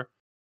you are.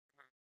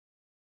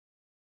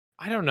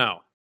 I don't know.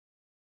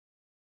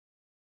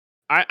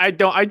 I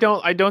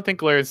don't think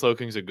Galarian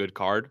Slowking is a good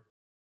card.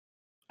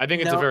 I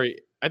think it's a No, very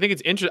I think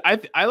it's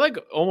interesting. I like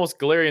almost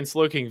Galarian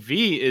Slowking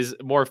V is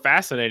more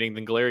fascinating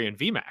than Galarian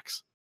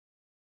VMAX.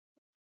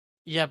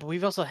 yeah, but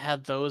we've also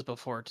had those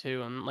before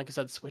too, and like I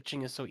said,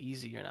 switching is so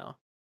easy now.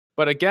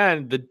 But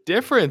again, the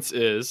difference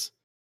is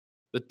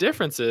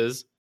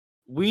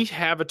we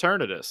have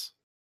Eternatus.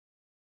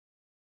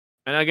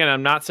 And again,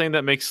 I'm not saying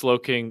that makes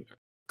Slowking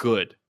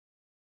good.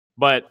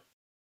 But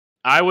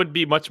I would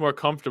be much more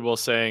comfortable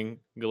saying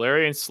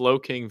Galarian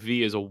Slowking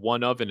V is a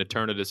one of an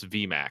Eternatus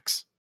V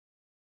Max.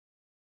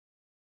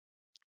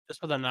 Just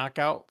for the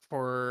knockout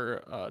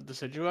for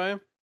Decidueye.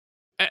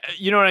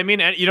 You know what I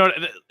mean? And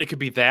it could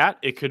be that.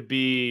 It could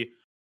be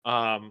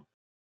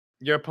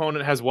your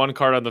opponent has one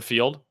card on the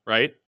field,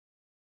 right?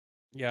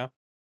 Yeah.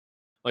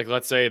 Like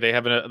let's say they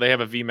have a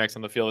VMAX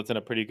on the field that's in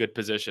a pretty good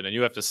position, and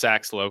you have to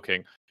sack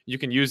Slowking. You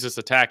can use this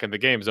attack, and the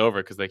game's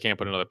over because they can't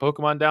put another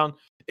Pokemon down.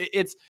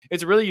 It's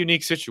really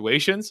unique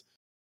situations.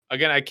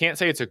 Again, I can't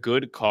say it's a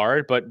good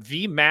card, but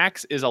V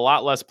Max is a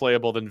lot less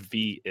playable than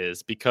V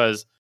is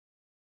because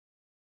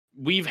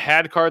we've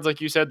had cards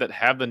like you said that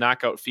have the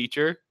knockout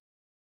feature,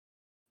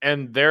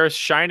 and their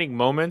shining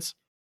moments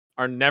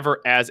are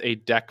never as a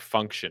deck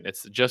function.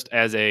 It's just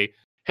as a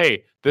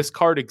hey, this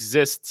card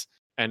exists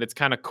and it's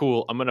kind of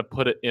cool. I'm gonna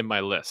put it in my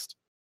list.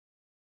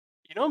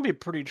 You know, it'd be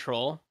pretty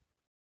troll,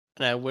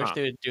 and I wish Huh.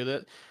 they would do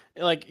that.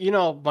 Like, you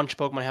know, a bunch of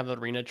Pokemon have the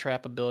Arena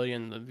Trap ability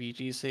in the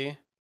VGC.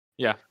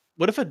 Yeah.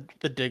 What if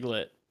the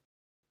Diglett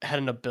had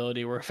an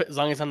ability where as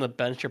long as it's on the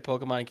bench, your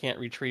Pokemon can't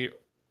retreat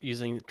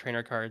using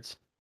trainer cards?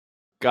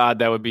 God,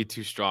 that would be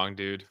too strong,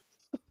 dude.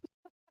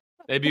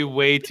 That'd be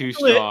way too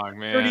Diglett, strong, 30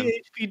 man.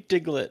 HP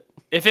Diglett.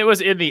 If it was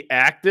in the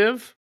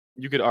active,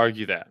 you could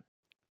argue that.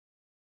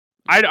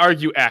 I'd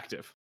argue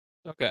active.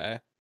 Okay.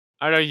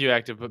 I'd argue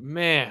active, but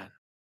man,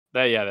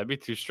 that'd be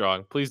too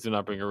strong. Please do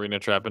not bring Arena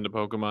Trap into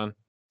Pokemon.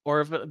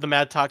 Or if the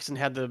Mad Toxin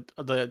had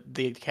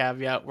the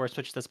caveat where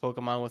switch this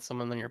Pokemon with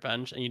someone on your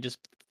bench and you just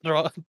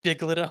throw a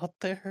Diglett out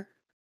there.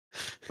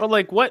 But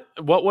like, what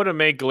would have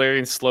made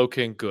Galarian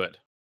Slowking good?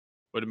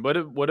 Would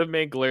have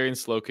made Galarian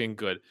Slowking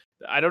good?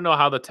 I don't know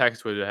how the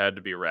text would have had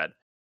to be read.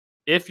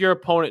 If your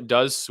opponent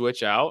does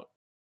switch out,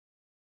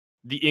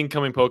 the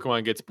incoming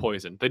Pokemon gets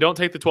poisoned. They don't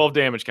take the 12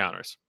 damage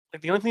counters.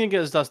 Like the only thing you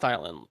get is Dust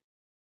Island.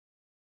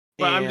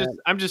 But And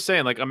I'm just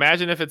saying, like,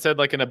 imagine if it said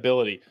like an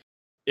ability.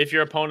 If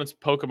your opponent's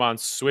Pokemon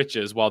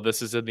switches while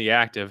this is in the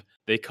active,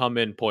 they come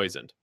in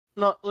poisoned.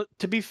 no,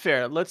 to be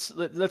fair, let's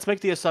make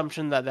the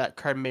assumption that that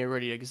card may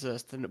already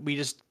exist, and we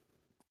just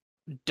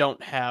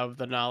don't have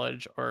the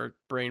knowledge or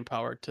brain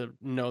power to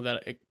know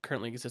that it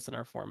currently exists in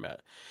our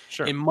format.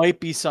 Sure. It might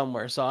be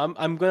somewhere. So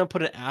I'm gonna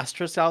put an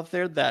asterisk out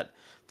there that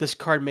this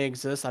card may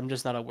exist. I'm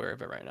just not aware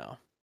of it right now.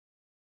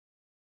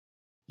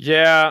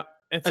 Yeah,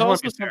 I just want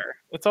to be fair.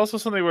 it's also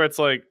something where it's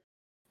like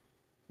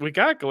we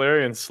got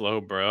Galarian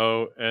slow,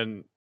 bro,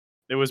 and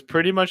it was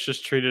pretty much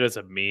just treated as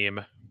a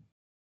meme.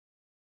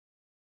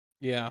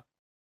 Yeah.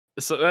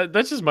 So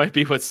that just might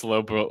be what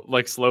slow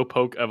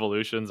poke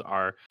evolutions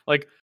are.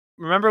 Like,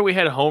 remember we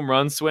had home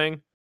run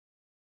swing?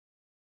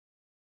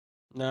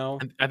 No.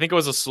 I think it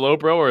was a slow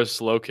bro or a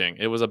slow king.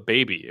 It was a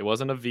baby. It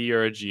wasn't a V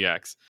or a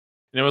GX.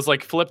 And it was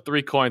like flip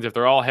 3 coins. If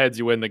they're all heads,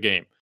 you win the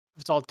game.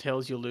 If it's all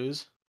tails, you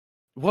lose.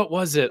 What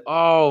was it?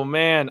 Oh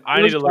man, What I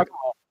are need you to look. talking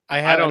about? I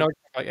I have. I know. don't. What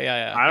you're talking about.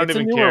 Yeah, yeah. I don't It's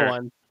a even newer care.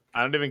 one.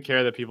 I don't even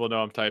care that people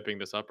know I'm typing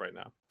this up right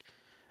now.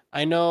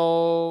 I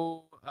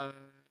know.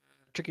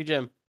 Tricky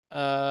Jim.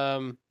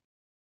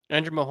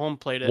 Andrew Mahone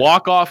played it.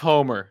 Walk off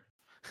Homer.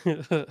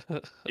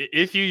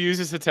 If you use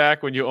this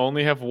attack when you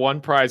only have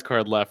one prize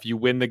card left, you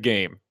win the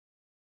game.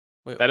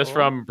 Wait, That is oh?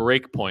 from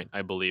Breakpoint,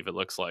 I believe it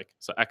looks like.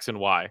 So X and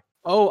Y.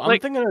 Oh, I'm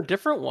Like, thinking of a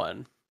different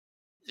one.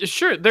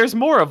 sure, there's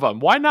more of them.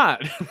 Why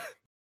not?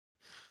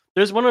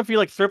 There's one if you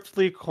like flip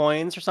 3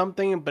 coins or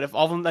something, but if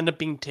all of them end up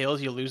being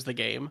tails, you lose the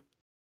game.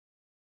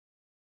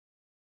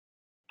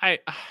 I.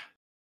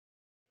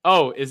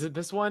 Oh, is it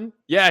this one?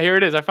 Yeah, here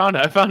it is. I found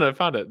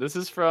it. This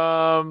is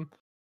from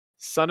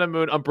Sun and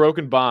Moon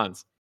Unbroken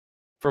Bonds.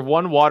 For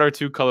 1 water,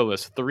 2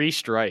 colorless, 3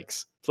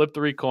 strikes. Flip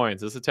 3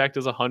 coins. This attack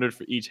does 100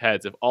 for each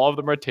heads. If all of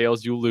them are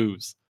tails, you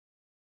lose.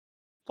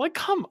 Like,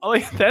 come,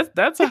 like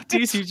that's how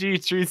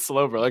TCG treats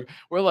Slowbro. Like,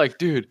 we're like,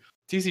 dude,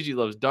 TCG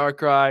loves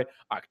Darkrai,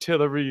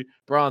 Octillery,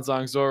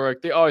 Bronzong,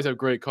 Zoroark. They always have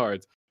great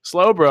cards.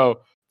 Slowbro,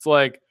 it's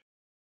like,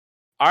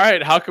 all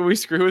right, how can we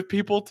screw with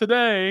people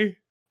today?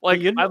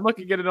 Like, I'm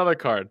looking at another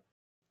card.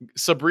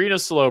 Sabrina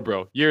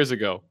Slowbro, years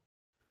ago.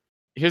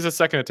 Here's a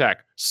second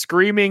attack.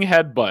 Screaming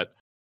Headbutt.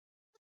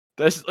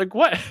 That's like,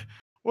 what?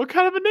 What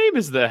kind of a name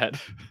is that?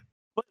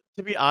 But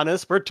to be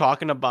honest, we're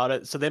talking about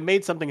it. So they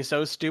made something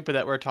so stupid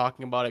that we're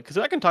talking about it. Because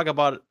I can talk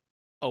about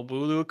a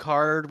Wooloo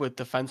card with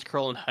Defense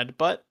Curl and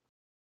Headbutt,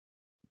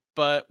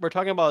 but we're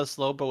talking about a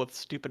Slowbro with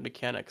stupid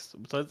mechanics.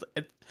 So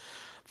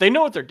they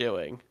know what they're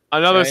doing.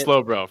 Another right?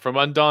 Slowbro from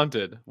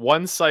Undaunted.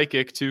 1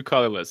 psychic, 2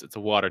 colorless. It's a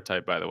water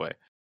type, by the way.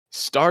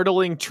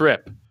 Startling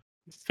Trip.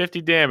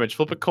 50 damage.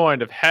 Flip a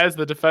coin. If has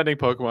the defending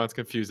Pokemon's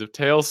confused. If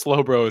Tails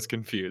Slowbro is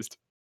confused.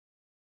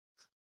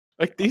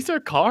 Like, these are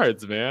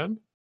cards, man.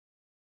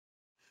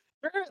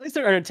 At least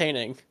they're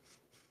entertaining.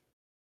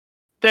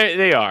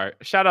 They are.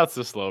 Shout outs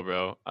to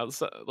Slowbro.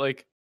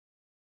 Like,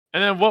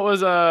 and then what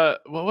was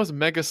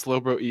Mega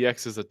Slowbro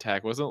EX's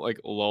attack? Wasn't it like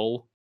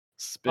LOL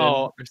spin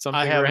or something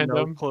I have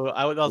random? no clue.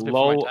 That was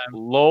before my time.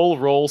 LOL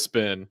roll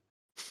spin.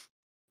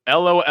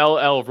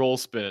 LOLL roll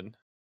spin.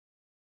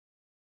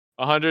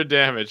 100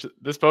 damage.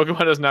 This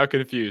Pokemon is now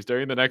confused.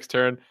 During the next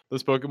turn,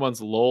 this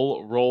Pokemon's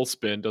lol roll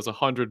spin does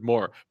 100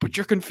 more. But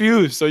you're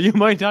confused, so you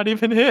might not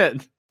even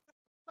hit.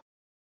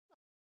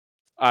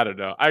 I don't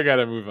know. I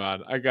gotta move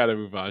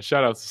on.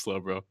 Shout out to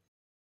Slowbro.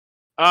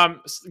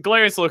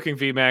 Galarian's looking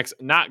VMAX,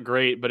 not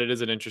great, but it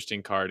is an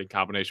interesting card in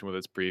combination with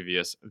its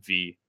previous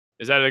V.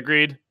 Is that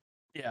agreed?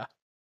 Yeah.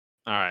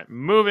 All right,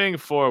 moving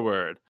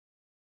forward.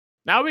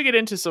 Now we get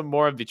into some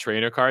more of the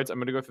trainer cards. I'm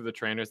going to go through the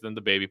trainers, then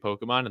the baby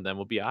Pokemon, and then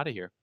we'll be out of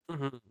here.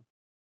 Mm-hmm.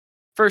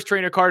 First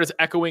trainer card is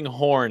Echoing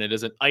Horn. It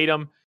is an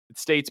item. It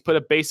states put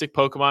a basic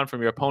Pokemon from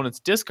your opponent's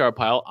discard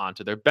pile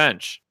onto their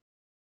bench.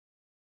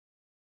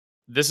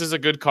 This is a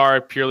good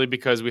card purely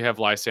because we have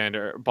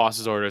Lysander,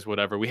 Boss's Orders,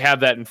 whatever. We have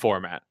that in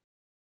format.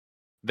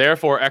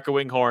 Therefore,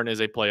 Echoing Horn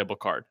is a playable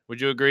card. Would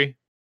you agree?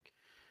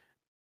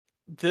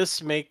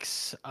 This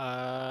makes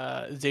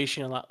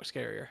Zacian a lot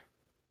scarier.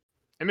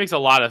 It makes a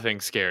lot of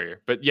things scarier.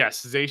 But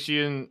yes,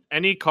 Zacian,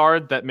 any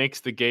card that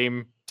makes the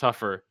game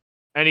tougher,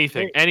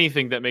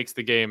 anything that makes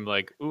the game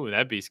like, ooh,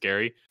 that'd be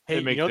scary. Hey,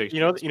 it makes you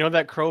know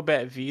that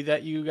Crobat V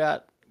that you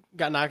got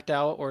knocked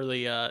out, or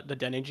the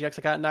Den AGX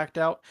that got knocked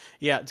out?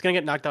 Yeah, it's gonna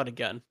get knocked out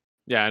again.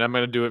 Yeah, and I'm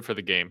gonna do it for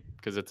the game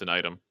because it's an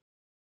item.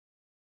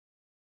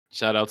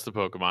 Shout outs to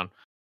Pokemon.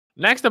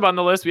 Next up on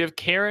the list, we have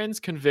Karen's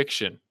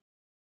Conviction.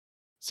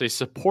 It's a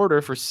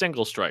supporter for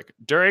Single Strike.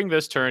 During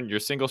this turn, your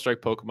Single Strike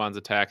Pokemon's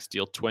attacks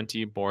deal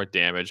 20 more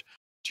damage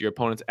to your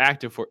opponent's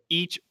active for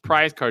each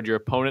prize card your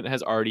opponent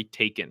has already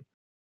taken.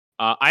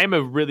 I am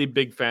a really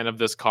big fan of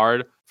this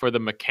card for the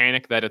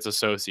mechanic that it's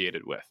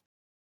associated with.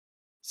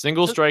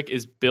 Single Strike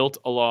is built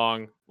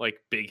along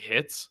like big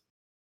hits.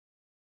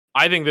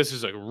 I think this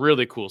is a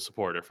really cool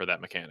supporter for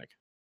that mechanic.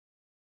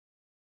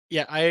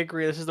 Yeah, I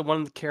agree. This is the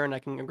one Karen I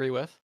can agree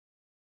with.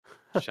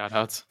 Shout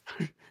outs.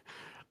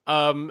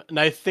 And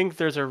I think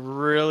there's a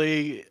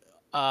really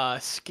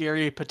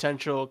scary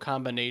potential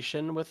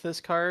combination with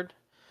this card.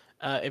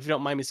 If you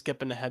don't mind me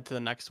skipping ahead to the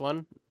next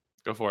one.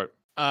 Go for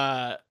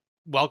it.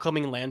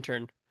 Welcoming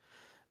Lantern.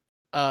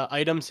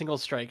 Item Single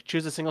Strike.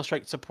 Choose a Single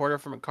Strike supporter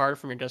from a card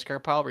from your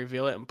discard pile,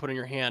 reveal it, and put it in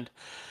your hand.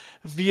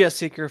 Via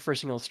Seeker for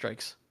Single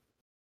Strikes.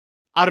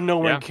 Out of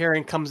nowhere,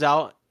 Karen comes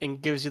out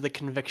and gives you the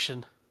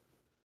conviction.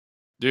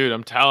 Dude,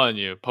 I'm telling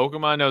you,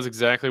 Pokemon knows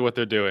exactly what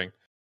they're doing.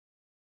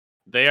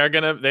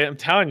 I'm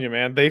telling you,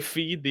 man, they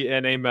feed the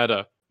NA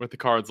meta with the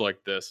cards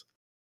like this.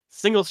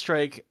 Single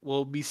Strike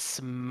will be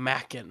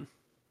smacking.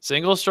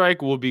 Single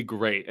Strike will be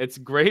great. It's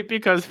great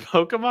because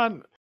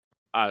Pokemon,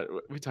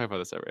 we talk about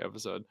this every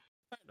episode.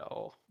 I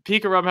know.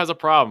 Pikarum has a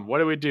problem. What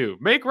do we do?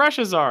 Make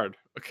Reshazard.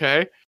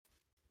 Okay.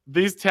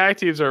 These tag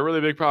teams are a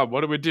really big problem.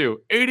 What do we do?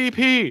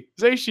 ADP,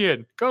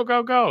 Zacian, go,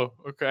 go, go.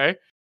 Okay.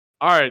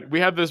 All right. We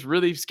have this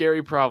really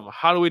scary problem.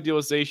 How do we deal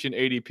with Zacian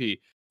ADP?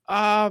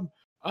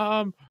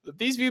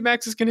 These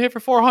VMAXs can hit for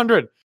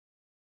 400.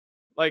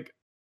 Like,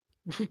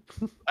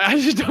 I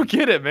just don't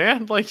get it,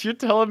 man. Like, you're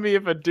telling me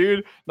if a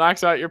dude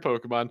knocks out your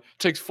Pokemon,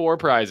 takes 4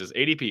 prizes,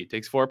 ADP,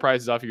 takes 4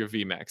 prizes off of your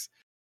VMAX,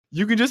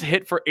 you can just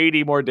hit for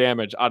 80 more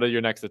damage out of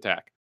your next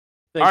attack.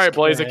 Thanks, all right,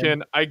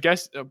 Blaziken. I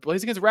guess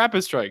Blaziken's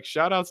Rapid Strike.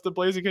 Shout outs to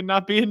Blaziken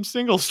not being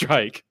Single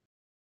Strike.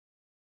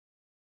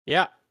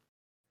 Yeah.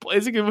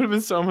 Blaziken would have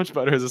been so much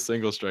better as a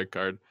Single Strike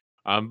card.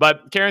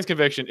 But Karen's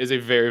Conviction is a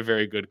very,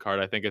 very good card.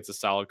 I think it's a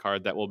solid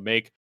card that will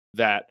make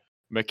that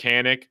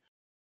mechanic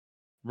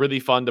really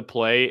fun to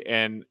play.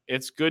 And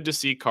it's good to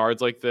see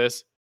cards like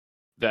this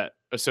that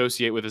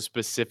associate with a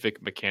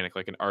specific mechanic,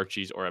 like an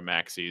Archie's or a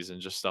Maxie's and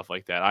just stuff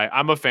like that.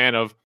 I'm a fan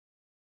of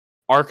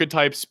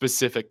archetype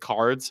specific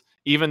cards.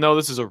 Even though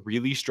this is a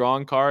really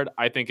strong card,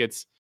 I think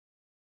it's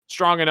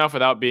strong enough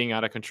without being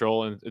out of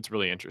control, and it's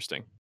really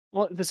interesting.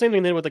 Well, the same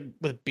thing they did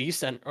with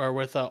Beast or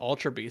with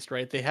Ultra Beast,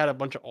 right? They had a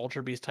bunch of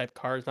Ultra Beast type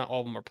cards. Not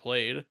all of them are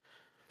played,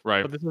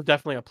 right? But this is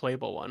definitely a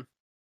playable one.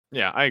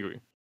 Yeah, I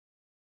agree.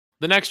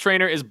 The next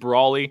trainer is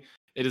Brawly.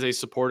 It is a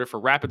supporter for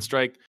Rapid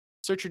Strike.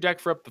 Search your deck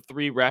for up to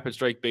 3 Rapid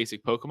Strike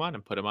basic Pokemon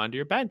and put them onto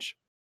your bench.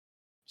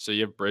 So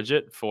you have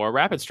Bridget for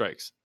Rapid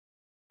Strikes.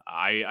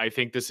 I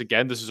think this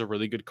is a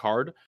really good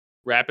card.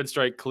 Rapid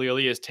Strike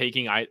clearly is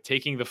taking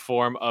the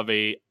form of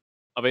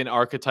an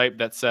archetype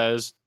that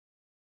says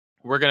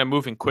we're going to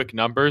move in quick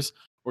numbers.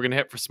 We're going to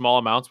hit for small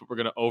amounts, but we're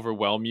going to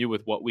overwhelm you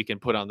with what we can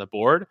put on the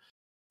board.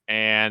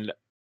 And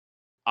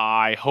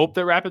I hope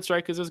that Rapid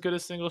Strike is as good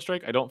as Single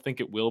Strike. I don't think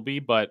it will be,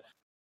 but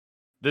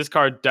this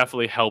card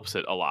definitely helps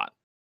it a lot.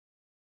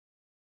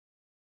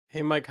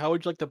 Hey, Mike, how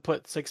would you like to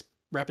put 6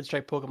 Rapid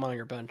Strike Pokemon on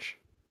your bench?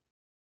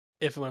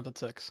 If it went up to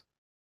 6.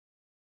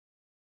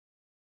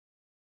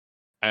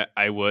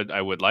 I would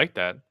like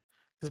that.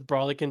 Because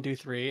Brawly can do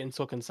 3, and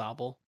so can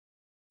Sobble.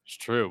 It's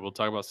true. We'll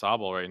talk about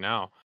Sobble right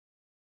now.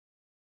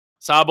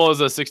 Sobble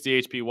is a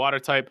 60 HP water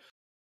type.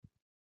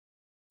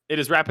 It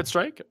is Rapid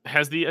Strike,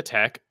 has the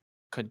attack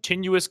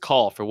Continuous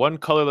Call. For 1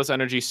 colorless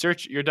energy,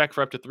 search your deck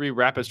for up to 3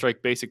 Rapid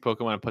Strike basic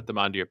Pokemon and put them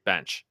onto your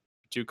bench.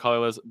 2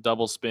 colorless,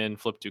 double spin,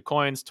 flip 2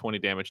 coins, 20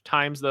 damage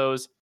times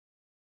those.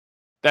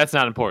 That's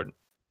not important.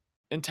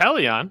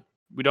 Inteleon,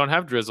 we don't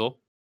have Drizzle.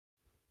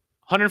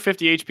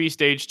 150 HP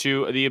stage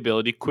 2, the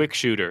ability Quick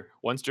Shooter.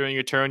 Once during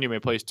your turn, you may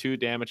place 2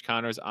 damage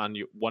counters on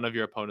one of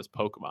your opponent's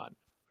Pokemon.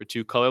 For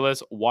 2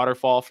 colorless,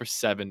 Waterfall for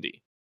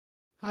 70.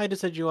 Hi,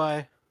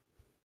 Decidueye.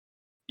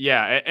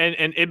 Yeah,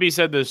 and Ibby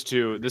said this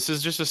too. This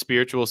is just a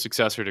spiritual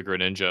successor to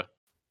Greninja.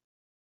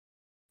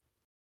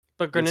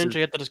 But This Greninja, is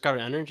you have to discover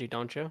energy,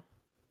 don't you?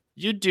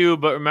 You do,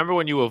 but remember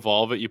when you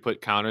evolve it, you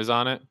put counters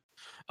on it?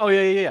 Oh,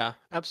 yeah.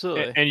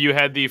 Absolutely. And you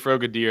had the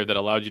Frogadier that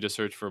allowed you to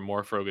search for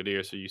more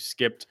Frogadier, so you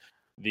skipped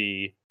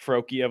the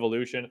Froakie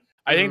evolution.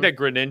 I think that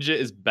Greninja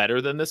is better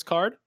than this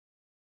card,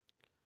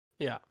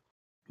 Yeah.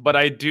 but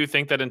I do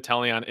think that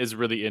Inteleon is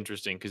really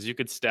interesting because you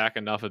could stack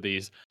enough of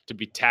these to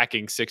be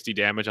tacking 60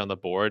 damage on the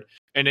board,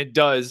 and it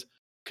does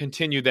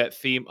continue that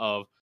theme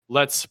of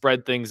let's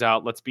spread things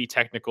out, let's be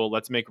technical,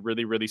 let's make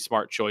really, really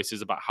smart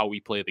choices about how we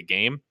play the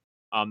game.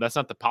 That's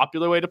not the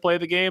popular way to play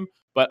the game,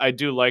 but I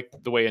do like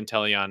the way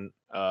Inteleon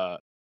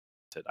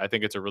I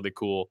think it's a really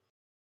cool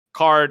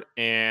card.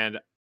 And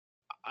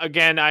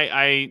again,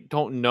 I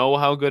don't know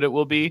how good it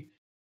will be,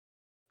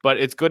 but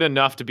it's good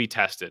enough to be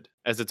tested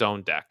as its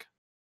own deck.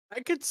 I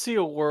could see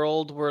a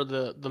world where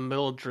the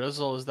middle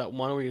drizzle is that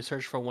one where you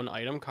search for one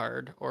item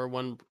card or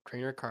one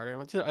trainer card.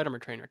 What's the item or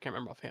trainer? I can't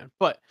remember offhand.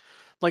 But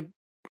like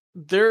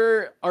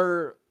there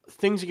are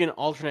things you can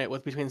alternate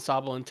with between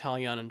Sabo and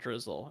Talion and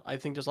Drizzle. I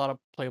think there's a lot of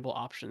playable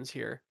options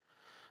here.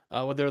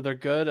 Whether they're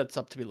good, it's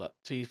up to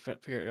be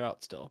figured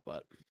out still.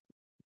 But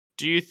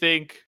Do you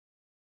think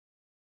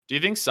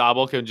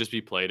Sobble can just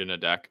be played in a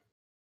deck?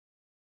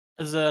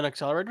 is it an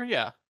accelerator?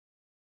 Yeah.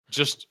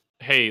 Just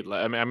hey,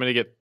 I mean, I'm gonna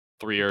get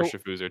 3 But,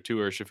 Urshifus or 2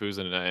 Urshifus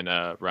in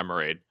a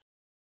Remoraid.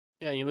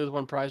 yeah, you lose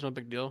one prize, no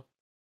big deal.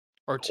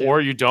 Or two.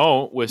 Or you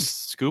don't with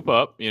Scoop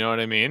Up, you know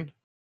what I mean?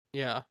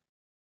 Yeah.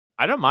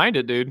 I don't mind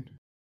it, dude.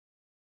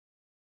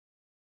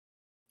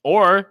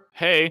 Or,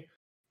 hey,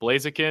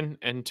 Blaziken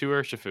and 2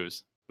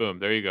 Urshifus. Boom,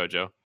 there you go,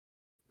 Joe.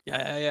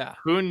 Yeah.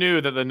 Who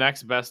knew that the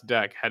next best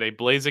deck had a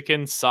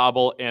Blaziken,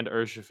 Sobble, and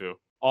Urshifu?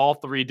 All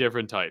 3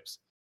 different types.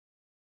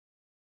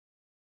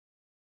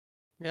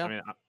 Yeah.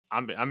 I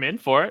mean, I'm in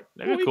for it.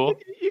 They're Well, cool.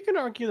 you can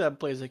argue that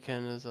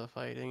Blaziken is a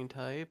fighting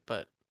type,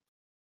 but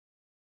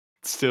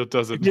Still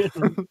doesn't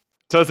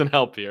doesn't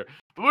help here.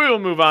 But we will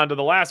move on to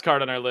the last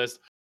card on our list.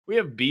 We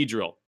have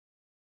Beedrill.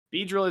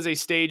 Beedrill is a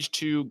stage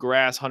 2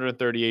 grass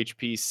 130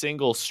 HP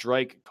single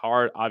strike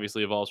card.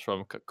 Obviously evolves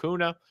from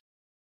Kakuna.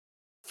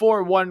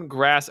 For 1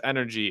 grass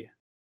energy.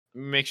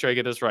 Make sure I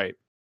get this right.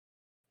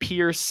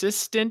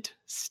 Persistent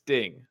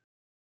Sting.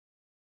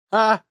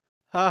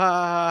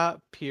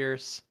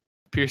 Pierce.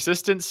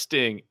 Persistent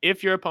Sting.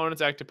 If your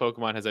opponent's active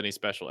Pokemon has any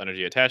special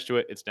energy attached to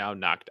it, it's now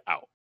knocked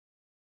out.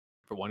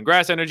 For 1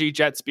 grass energy,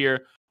 Jet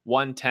Spear,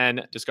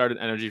 110 discarded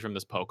energy from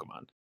this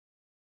Pokemon.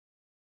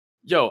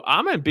 Yo,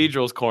 I'm in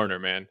Beedrill's corner,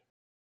 man.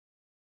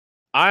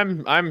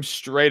 I'm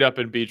straight up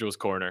in Beedrill's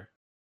corner.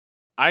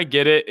 I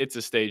get it. It's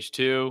a stage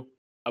 2.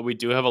 We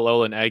do have a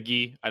Alolan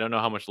Eggy. I don't know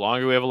how much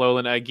longer we have a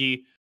Alolan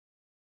Eggy.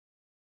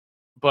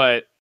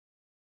 But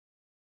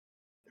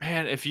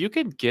man, if you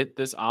could get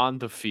this on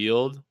the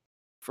field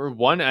for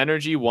 1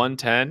 energy,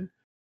 110,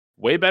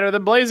 way better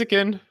than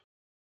Blaziken.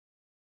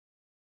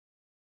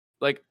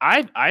 Like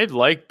I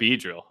like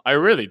Beedrill. I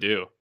really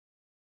do.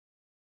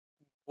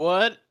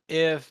 What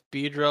if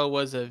Beedrill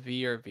was a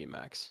V or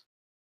VMAX?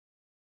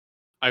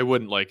 I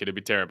wouldn't like it. It'd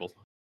be terrible.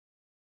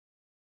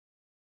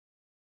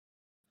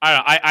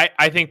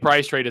 I think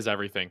price trade is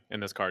everything in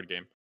this card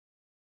game.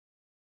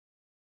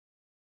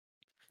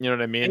 You know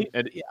what I mean?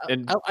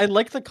 I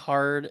like the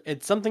card.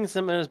 It's something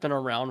similar has been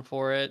around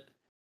for it.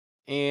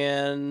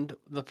 And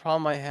the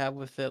problem I have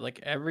with it, like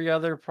every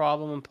other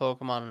problem in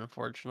Pokemon,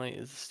 unfortunately,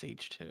 is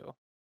stage 2.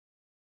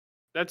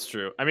 That's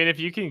true. I mean, if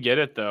you can get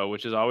it though,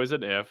 which is always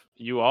an if,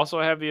 you also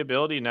have the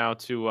ability now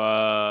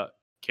to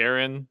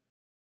Karen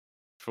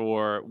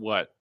for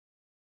what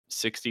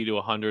 60 to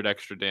 100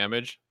 extra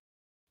damage,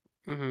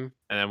 Mm-hmm. and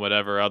then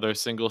whatever other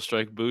single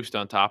strike boost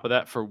on top of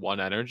that for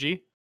 1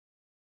 energy.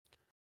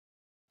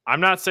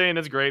 I'm not saying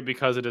it's great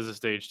because it is a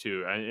stage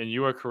 2, and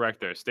you are correct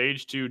there.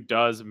 Stage 2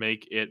 does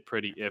make it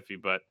pretty iffy,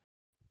 but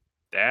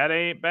that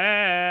ain't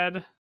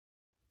bad.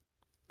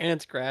 And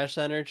it's grass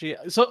energy.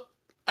 So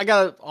I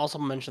gotta also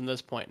mention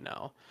this point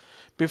now.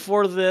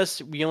 Before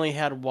this, we only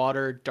had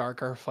water,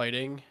 darker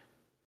fighting,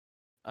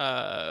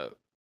 uh,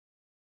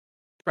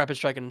 rapid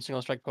strike and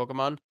single strike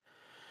Pokemon.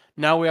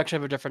 Now we actually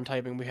have a different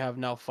typing. We have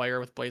now fire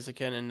with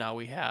Blaziken, and now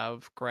we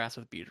have grass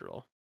with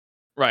Beedrill.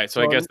 Right,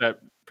 so I So guess that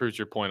proves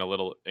your point a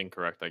little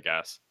incorrect, I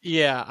guess.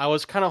 yeah, I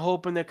was kind of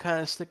hoping to kind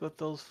of stick with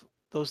those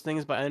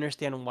things, but I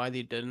understand why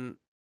they didn't.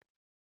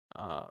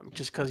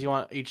 Just because you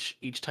want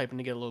each typing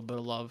to get a little bit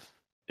of love.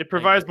 It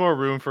provides more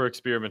room for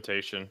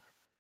experimentation.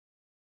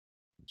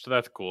 So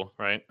that's cool,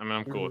 right? I mean,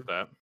 I'm cool with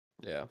that.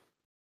 Yeah.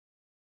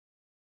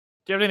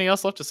 Do you have anything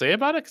else left to say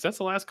about it? Because that's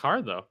the last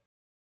card, though.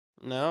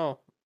 No.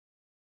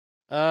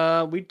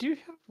 We do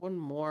have one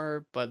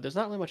more, but there's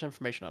not really much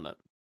information on it.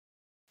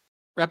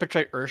 Rapid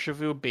Strike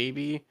Urshifu,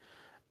 baby.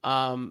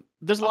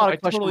 There's a lot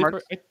of question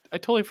marks. I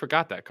totally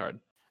forgot that card.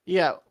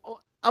 Yeah,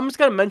 I'm just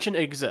gonna mention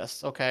it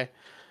exists. Okay.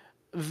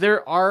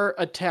 there are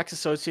attacks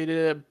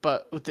associated,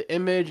 but with the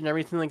image and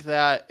everything like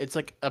that, it's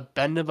like a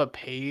bend of a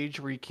page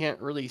where you can't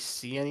really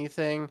see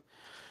anything.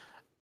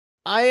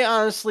 I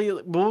honestly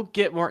will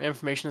get more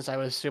information as I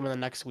would assume in the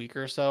next week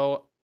or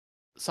so.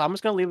 So I'm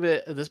just gonna leave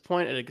it at this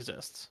point. It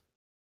exists.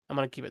 I'm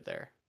gonna keep it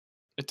there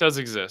It does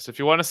exist. If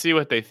you want to see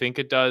what they think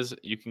it does,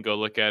 you can go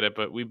look at it,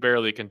 but we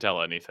barely can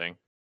tell anything.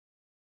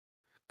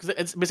 because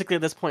it's basically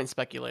at this point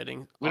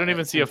speculating. We don't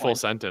even At see some a full point.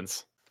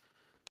 sentence.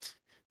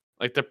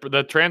 Like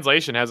the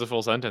translation has a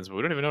full sentence, but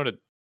we don't even know what it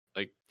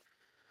like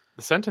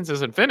the sentence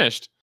isn't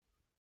finished.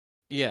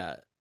 Yeah.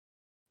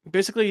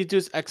 Basically, you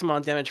do X amount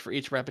of damage for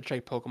each rapid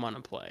strike Pokemon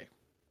in play.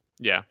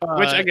 Yeah.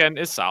 Which But again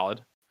is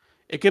solid.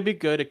 it could be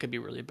good. It could be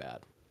really bad.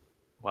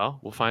 Well,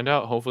 we'll find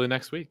out hopefully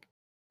next week.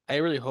 I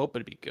really hope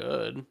it'd be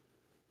good.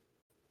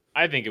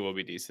 I think it will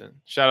be decent.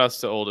 Shout outs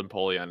to old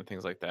Empoleon and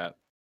things like that.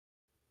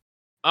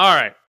 All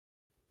right.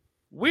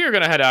 We are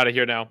going to head out of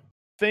here now.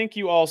 Thank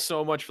you all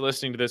so much for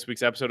listening to this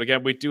week's episode.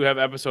 Again, we do have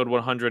episode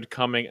 100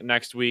 coming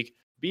next week.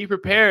 Be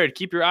prepared.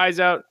 Keep your eyes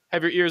out.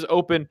 Have your ears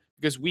open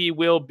because we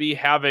will be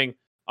having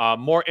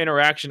more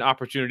interaction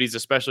opportunities,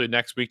 especially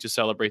next week to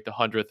celebrate the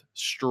 100th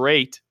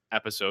straight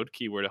episode.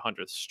 Keyword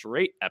 100th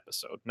straight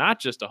episode. Not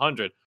just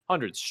 100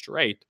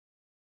 straight.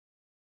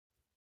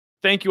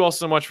 Thank you all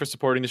so much for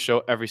supporting the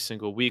show every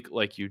single week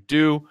like you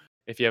do.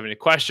 If you have any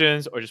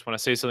questions or just want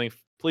to say something,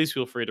 please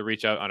feel free to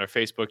reach out on our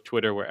Facebook,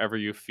 Twitter, wherever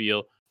you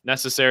feel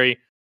necessary.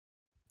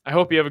 I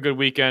hope you have a good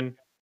weekend.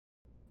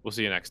 We'll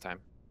see you next time.